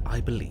moment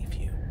I believe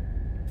you.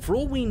 For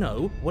all we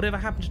know, whatever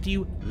happened to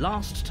you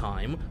last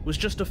time was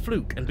just a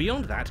fluke, and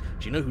beyond that,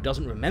 do you know who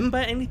doesn't remember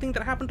anything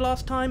that happened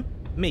last time?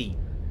 Me.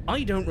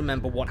 I don't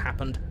remember what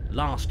happened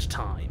last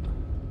time.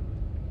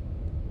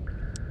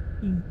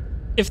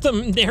 If the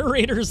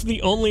narrator's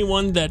the only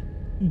one that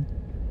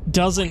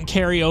doesn't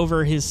carry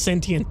over his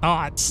sentient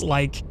thoughts,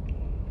 like,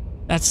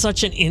 that's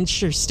such an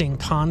interesting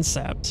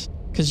concept,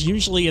 because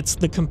usually it's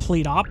the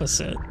complete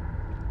opposite,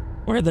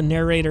 where the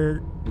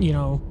narrator, you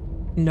know,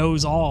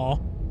 knows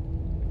all.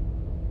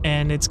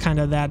 And it's kind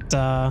of that,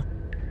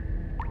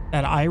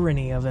 that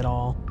irony of it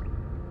all.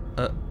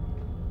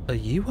 Are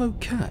you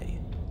okay?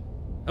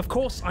 Of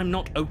course I'm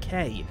not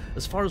okay.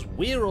 As far as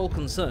we're all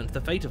concerned,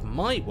 the fate of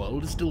my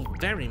world is still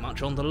very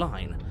much on the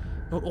line.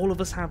 Not all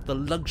of us have the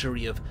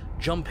luxury of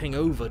jumping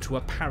over to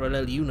a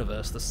parallel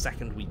universe the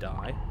second we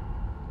die.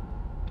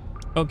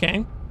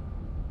 Okay.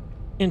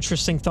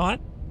 Interesting thought.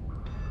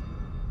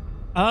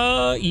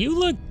 You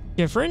look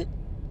different.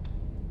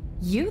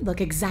 You look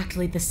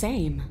exactly the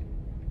same.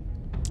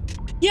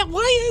 Yeah,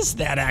 why is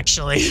that,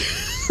 actually?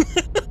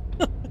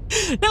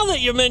 Now that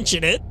you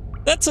mention it,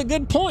 that's a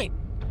good point.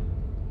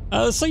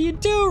 So you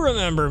do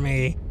remember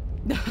me.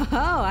 Oh,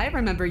 I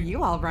remember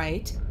you all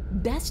right.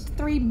 Best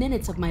 3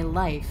 minutes of my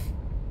life.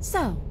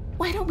 So,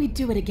 why don't we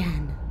do it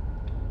again?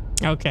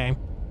 Okay.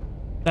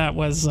 That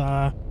was,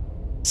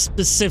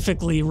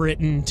 specifically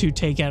written to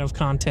take out of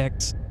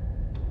context.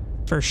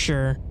 For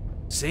sure.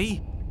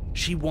 See?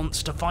 She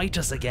wants to fight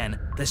us again.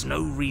 There's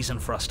no reason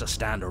for us to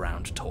stand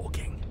around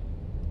talking.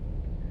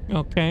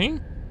 Okay.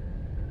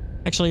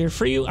 Actually,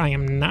 for you, I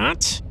am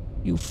not.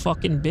 You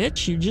fucking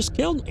bitch, you just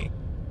killed me.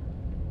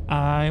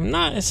 I'm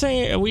not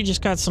saying we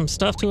just got some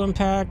stuff to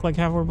unpack, like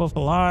how we're both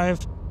alive.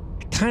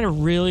 I kind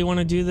of really want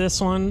to do this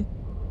one.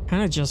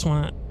 Kind of just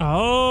want to...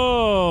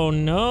 Oh,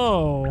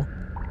 no.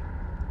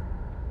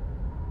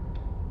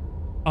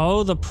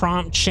 Oh, the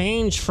prompt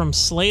changed from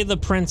slay the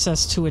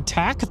princess to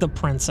attack the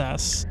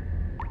princess.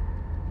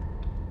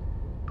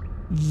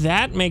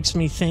 That makes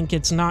me think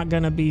it's not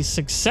going to be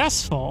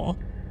successful.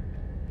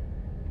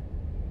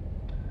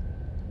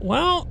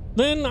 Well,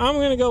 then I'm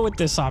going to go with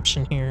this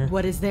option here.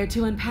 What is there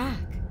to unpack?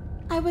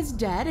 I was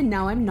dead and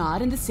now I'm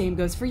not, and the same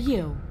goes for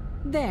you.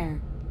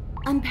 There.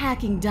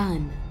 Unpacking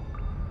done.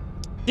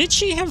 Did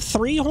she have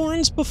 3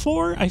 horns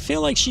before? I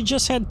feel like she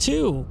just had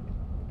 2.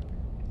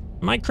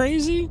 Am I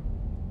crazy?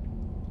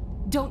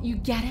 Don't you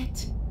get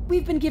it?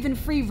 We've been given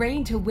free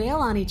rein to wail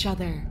on each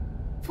other.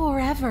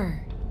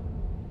 Forever.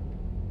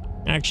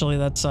 Actually,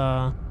 that's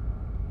a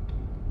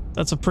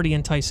pretty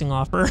enticing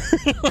offer.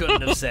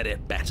 Couldn't have said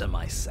it better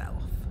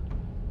myself.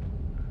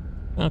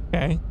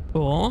 Okay,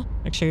 cool.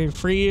 Actually,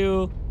 free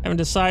you. Haven't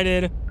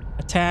decided.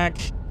 Attack.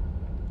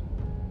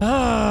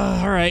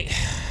 All right.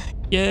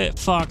 Get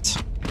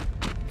fucked.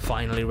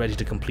 Finally ready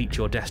to complete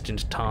your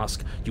destined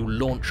task, you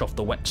launch off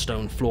the wet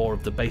stone floor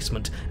of the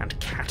basement and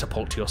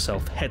catapult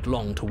yourself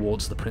headlong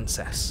towards the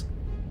princess.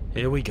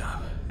 Here we go.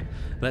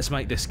 Let's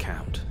make this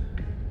count.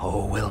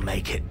 Oh, we'll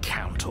make it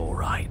count, all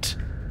right.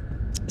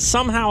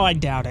 Somehow I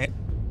doubt it.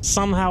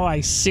 Somehow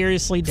I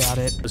seriously doubt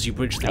it. As you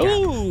bridge the gap,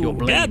 your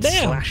blade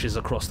slashes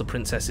across the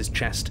princess's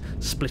chest,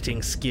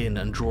 splitting skin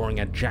and drawing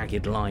a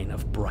jagged line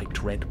of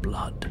bright red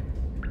blood.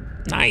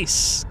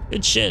 Nice.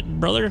 Good shit,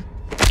 brother.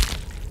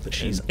 But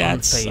she's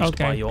unfazed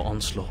by your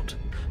onslaught.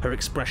 Her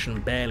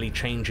expression barely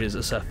changes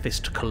as her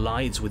fist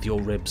collides with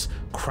your ribs,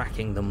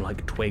 cracking them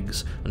like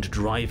twigs and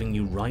driving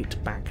you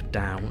right back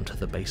down to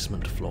the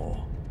basement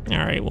floor.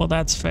 Alright, well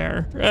that's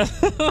fair.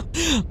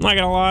 I'm not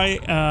gonna lie,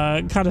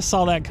 kind of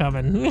saw that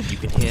coming. You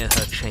can hear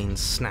her chains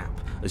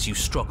snap as you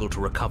struggle to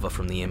recover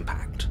from the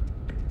impact.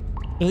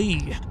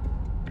 Eey.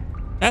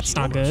 That's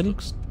not good.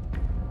 Looks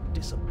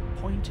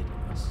disappointed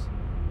in us.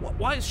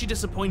 Why is she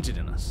disappointed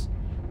in us?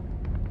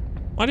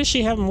 Why does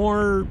she have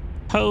more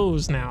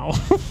toes now?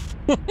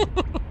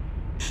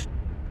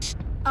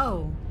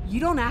 Oh, you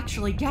don't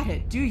actually get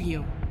it, do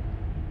you?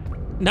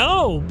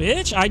 No,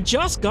 bitch, I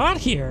just got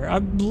here.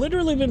 I've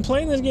literally been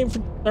playing this game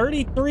for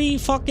 33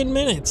 fucking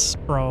minutes,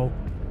 bro.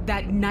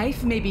 That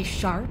knife may be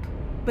sharp,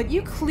 but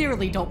you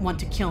clearly don't want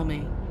to kill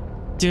me.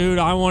 Dude,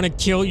 I want to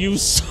kill you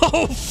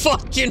so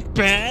fucking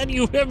bad.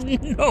 You have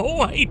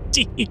no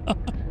idea.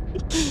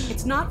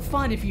 It's not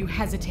fun if you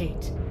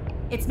hesitate.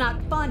 It's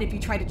not fun if you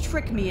try to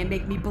trick me and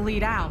make me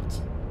bleed out.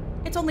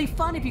 It's only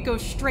fun if you go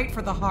straight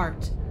for the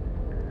heart.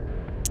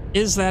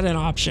 Is that an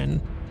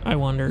option? I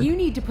wonder. You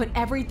need to put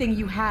everything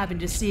you have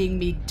into seeing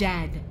me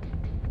dead.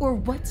 Or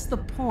what's the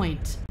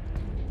point?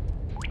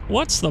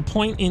 What's the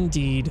point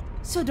indeed?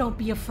 So don't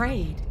be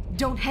afraid.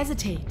 Don't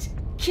hesitate.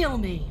 Kill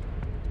me.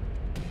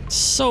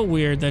 So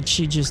weird that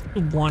she just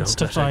wants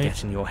to fight. Don't let her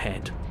get in your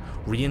head.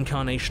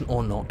 Reincarnation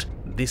or not,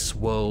 this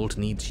world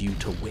needs you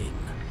to win.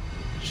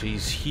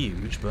 She's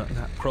huge, but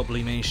that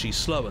probably means she's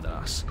slower than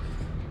us.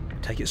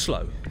 Take it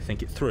slow,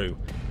 think it through,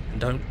 and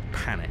don't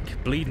panic.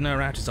 Bleeding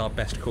her out is our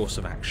best course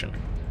of action.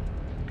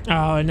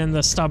 Oh, and then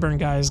the stubborn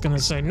guy is gonna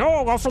say,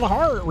 "No, go for the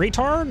heart,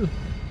 retard."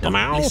 Don't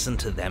listen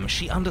to them.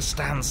 She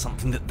understands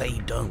something that they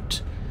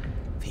don't.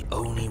 The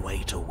only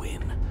way to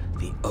win,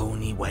 the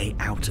only way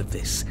out of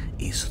this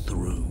is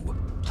through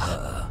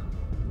her.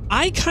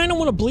 I kind of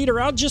want to bleed her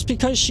out just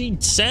because she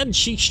said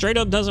she straight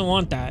up doesn't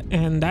want that,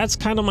 and that's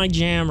kind of my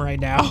jam right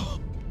now.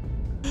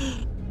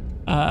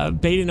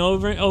 Bait an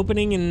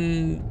opening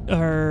and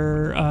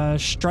her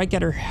strike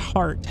at her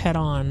heart head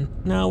on.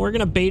 No, we're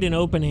gonna bait an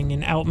opening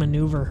and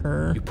outmaneuver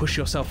her. You push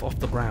yourself off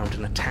the ground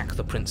and attack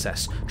the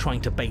princess,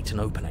 trying to bait an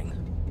opening.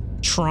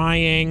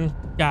 Trying.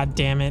 God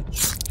damn it.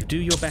 You do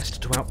your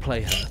best to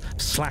outplay her,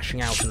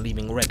 slashing out and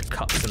leaving red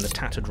cuts in the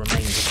tattered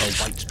remains of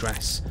her white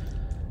dress.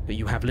 But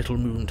you have little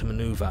room to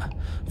maneuver.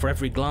 For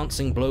every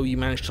glancing blow you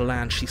manage to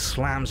land, she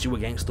slams you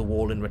against the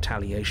wall in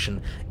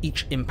retaliation,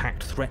 each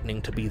impact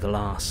threatening to be the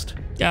last.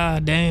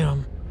 God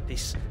damn.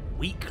 This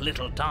weak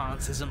little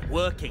dance isn't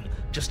working.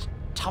 Just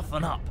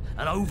toughen up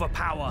and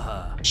overpower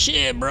her.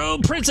 Shit, bro.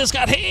 Princess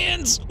got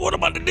hands. What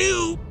am I to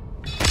do?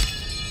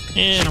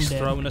 And I'm She's dead.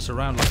 throwing us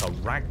around like a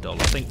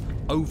ragdoll. I think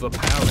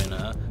overpowering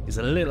her is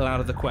a little out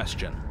of the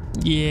question.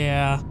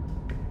 Yeah.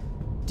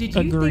 Did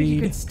you Agreed. think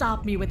you could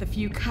stop me with a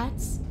few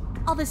cuts?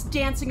 All this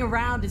dancing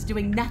around is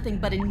doing nothing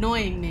but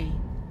annoying me.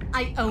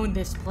 I own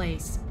this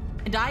place,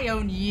 and I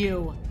own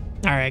you.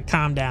 All right,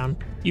 calm down.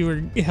 You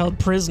were held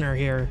prisoner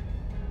here,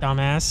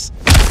 dumbass.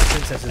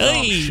 Princess's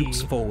arm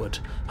shoots forward,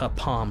 her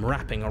palm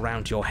wrapping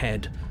around your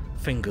head,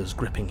 fingers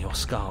gripping your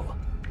skull.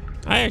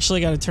 I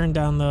actually got to turn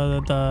down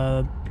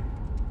the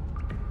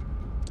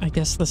I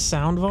guess the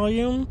sound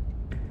volume.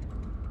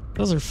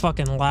 Those are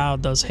fucking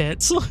loud, those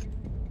hits.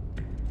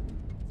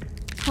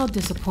 How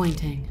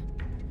disappointing.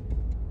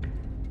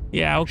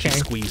 Yeah, okay. She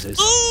squeezes,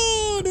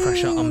 Oh, the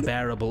pressure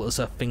unbearable as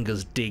her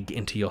fingers dig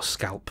into your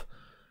scalp.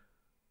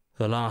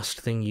 The last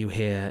thing you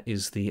hear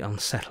is the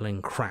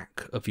unsettling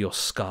crack of your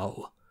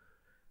skull,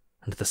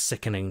 and the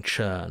sickening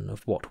churn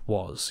of what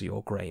was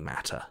your grey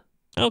matter.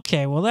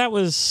 Okay, well that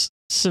was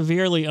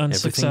severely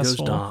unsuccessful.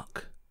 Everything goes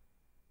dark,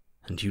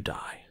 and you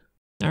die.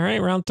 All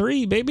right, round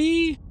 3,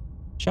 baby.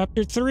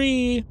 Chapter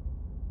 3,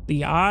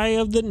 The Eye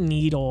of the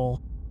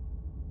Needle.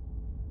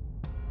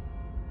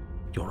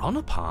 You're on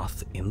a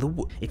path in the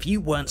wood. If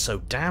you weren't so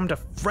damned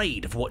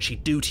afraid of what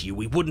she'd do to you,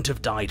 we wouldn't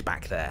have died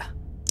back there.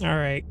 All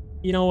right,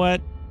 you know what?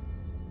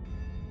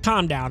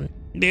 Calm down,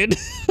 dude.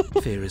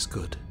 Fear is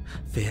good.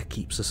 Fear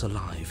keeps us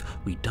alive.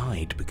 We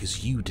died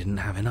because you didn't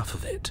have enough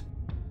of it.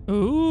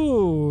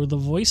 Ooh, the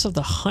voice of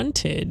the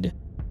hunted.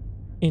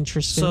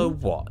 Interesting. So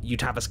what?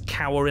 You'd have us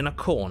cower in a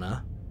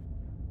corner?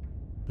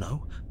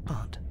 No,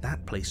 but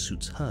that place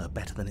suits her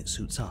better than it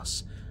suits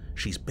us.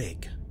 She's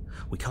big.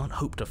 We can't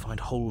hope to find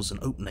holes and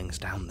openings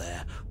down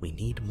there. We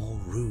need more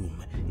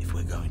room if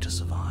we're going to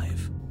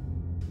survive.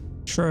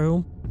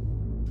 True.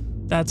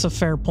 That's a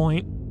fair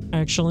point,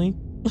 actually.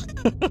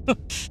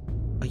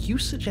 Are you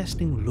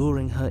suggesting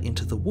luring her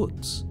into the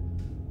woods?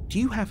 Do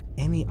you have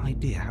any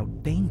idea how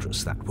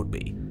dangerous that would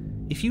be?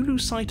 If you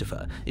lose sight of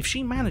her, if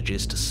she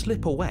manages to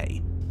slip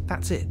away,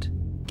 that's it.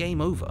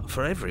 Game over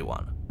for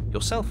everyone,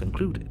 yourself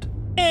included.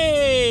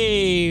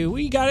 Hey,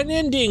 we got an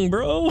ending,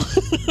 bro.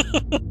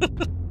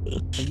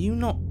 Are you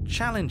not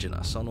challenging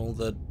us on all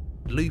the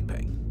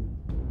looping?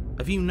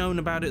 Have you known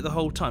about it the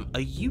whole time?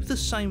 Are you the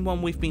same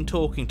one we've been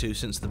talking to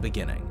since the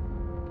beginning?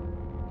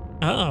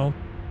 Uh-oh.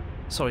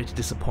 Sorry to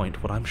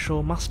disappoint what I'm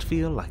sure must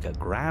feel like a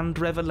grand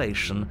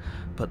revelation,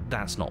 but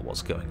that's not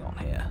what's going on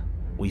here.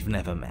 We've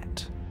never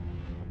met.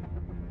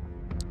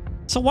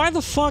 So why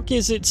the fuck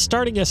is it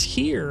starting us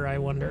here, I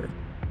wonder?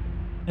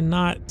 And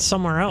not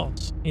somewhere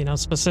else, you know,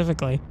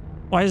 specifically?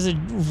 Why is it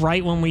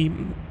right when we,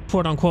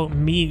 quote-unquote,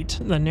 meet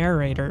the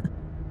narrator?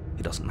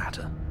 It doesn't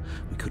matter.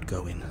 We could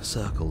go in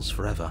circles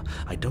forever.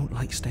 I don't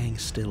like staying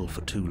still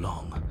for too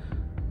long.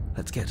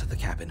 Let's get to the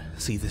cabin,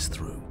 see this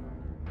through.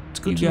 It's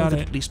good to know that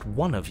at least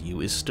one of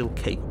you is still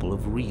capable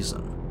of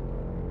reason.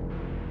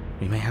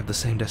 We may have the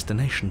same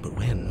destination, but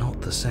we're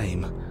not the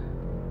same.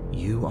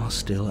 You are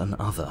still an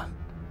other,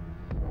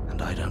 and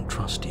I don't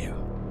trust you.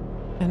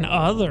 An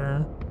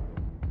other?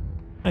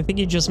 I think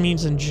he just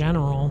means in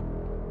general.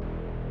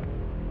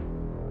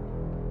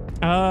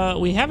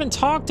 We haven't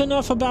talked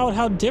enough about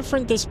how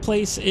different this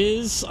place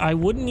is. I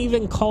wouldn't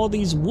even call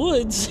these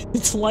woods.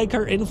 It's like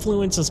her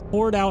influence is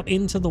poured out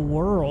into the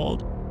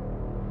world.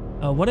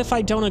 What if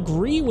I don't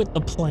agree with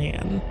the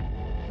plan?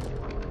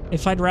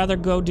 If I'd rather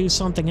go do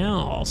something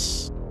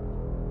else?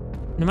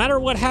 No matter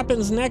what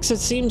happens next, it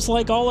seems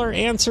like all our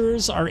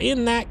answers are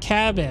in that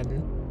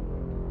cabin.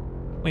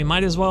 We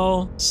might as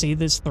well see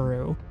this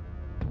through.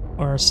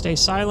 Or stay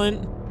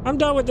silent. I'm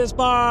done with this,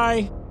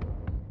 bye!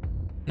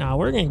 Nah,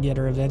 we're gonna get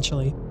her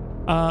eventually.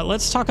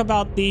 Let's talk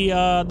about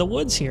the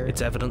woods here.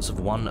 It's evidence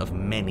of one of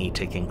many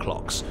ticking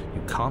clocks.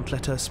 You can't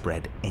let her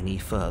spread any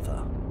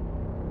further.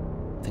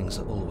 Things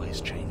are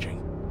always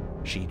changing.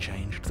 She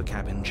changed, the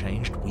cabin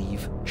changed,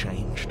 we've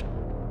changed.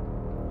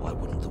 Why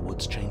wouldn't the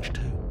woods change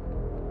too?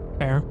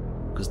 Fair.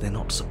 Because they're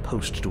not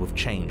supposed to have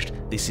changed.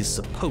 This is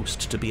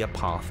supposed to be a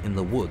path in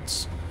the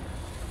woods.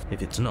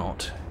 If it's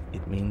not,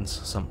 it means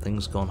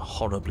something's gone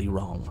horribly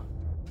wrong.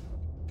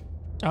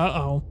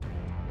 Uh-oh.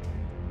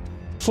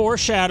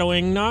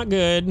 Foreshadowing, not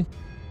good.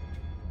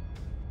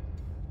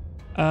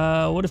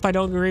 What if I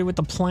don't agree with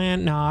the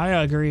plan? Nah, I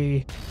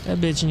agree. That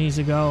bitch needs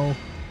to go.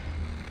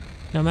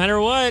 No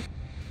matter what,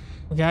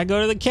 we gotta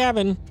go to the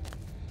cabin.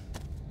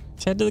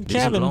 Let's head to the cabin. It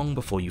isn't long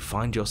before you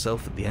find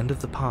yourself at the end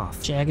of the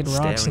path, Jagged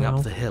rocks staring now.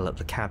 up the hill at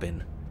the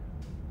cabin.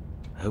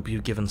 I hope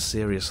you've given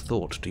serious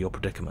thought to your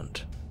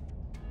predicament.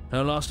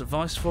 No last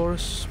advice for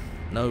us?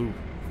 No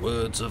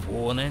words of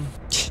warning?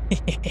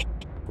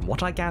 From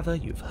what I gather,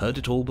 you've heard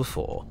it all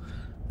before.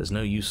 There's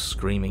no use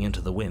screaming into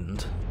the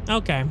wind.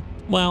 Okay,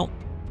 well,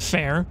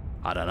 fair.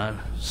 I don't know.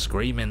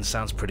 Screaming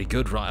sounds pretty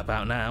good right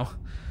about now.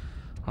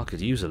 I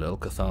could use a little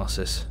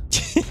catharsis.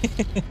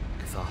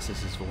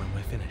 Catharsis is for when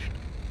we're finished.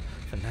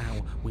 For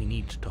now, we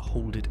need to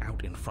hold it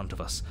out in front of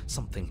us.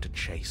 Something to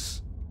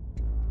chase.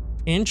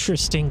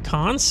 Interesting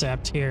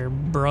concept here,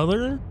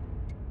 brother.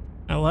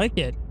 I like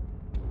it.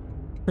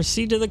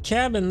 Proceed to the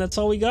cabin. That's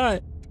all we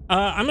got.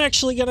 I'm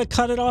actually going to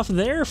cut it off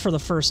there for the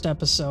first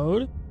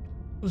episode.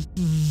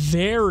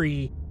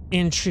 Very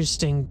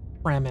interesting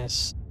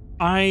premise.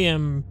 I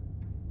am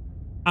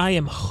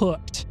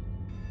hooked.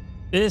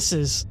 This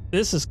is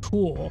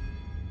cool.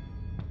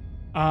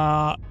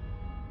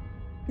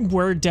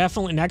 We're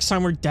definitely, next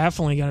time we're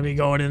definitely going to be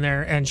going in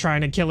there and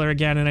trying to kill her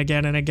again and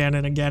again and again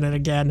and again and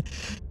again.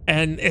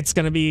 And it's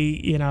going to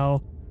be, you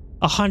know,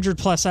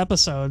 100+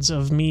 episodes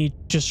of me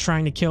just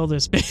trying to kill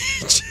this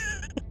bitch.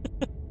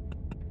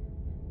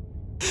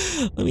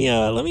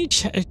 Let me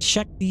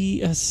check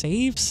the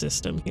save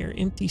system here.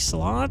 Empty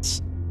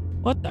slots.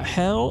 What the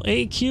hell?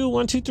 AQ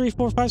 1 2 3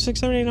 4 5 6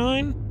 7 8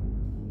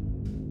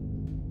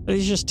 9. Are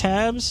these just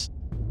tabs?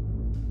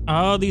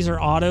 Oh, these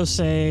are auto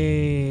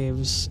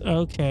saves.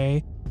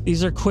 Okay.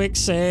 These are quick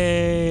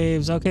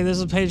saves. Okay, this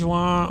is page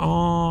 1.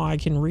 Oh, I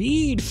can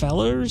read,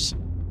 fellers.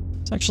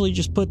 Let's actually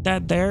just put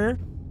that there.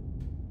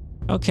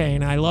 Okay,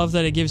 and I love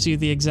that it gives you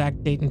the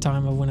exact date and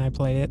time of when I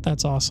played it.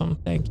 That's awesome.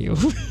 Thank you.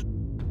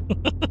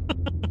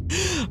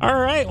 All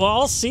right, well,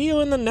 I'll see you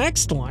in the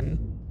next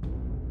one.